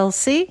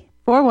 LLC,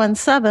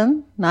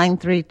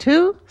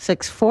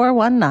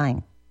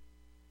 417-932-6419.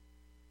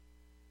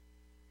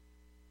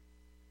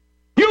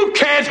 You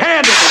can't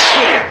handle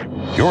the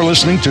truth. You're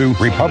listening to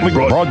Republic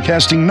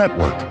Broadcasting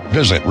Network.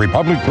 Visit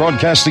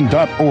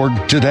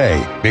republicbroadcasting.org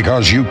today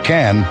because you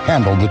can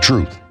handle the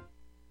truth.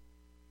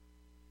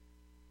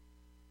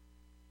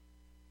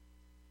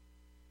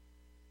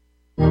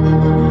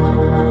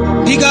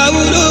 He got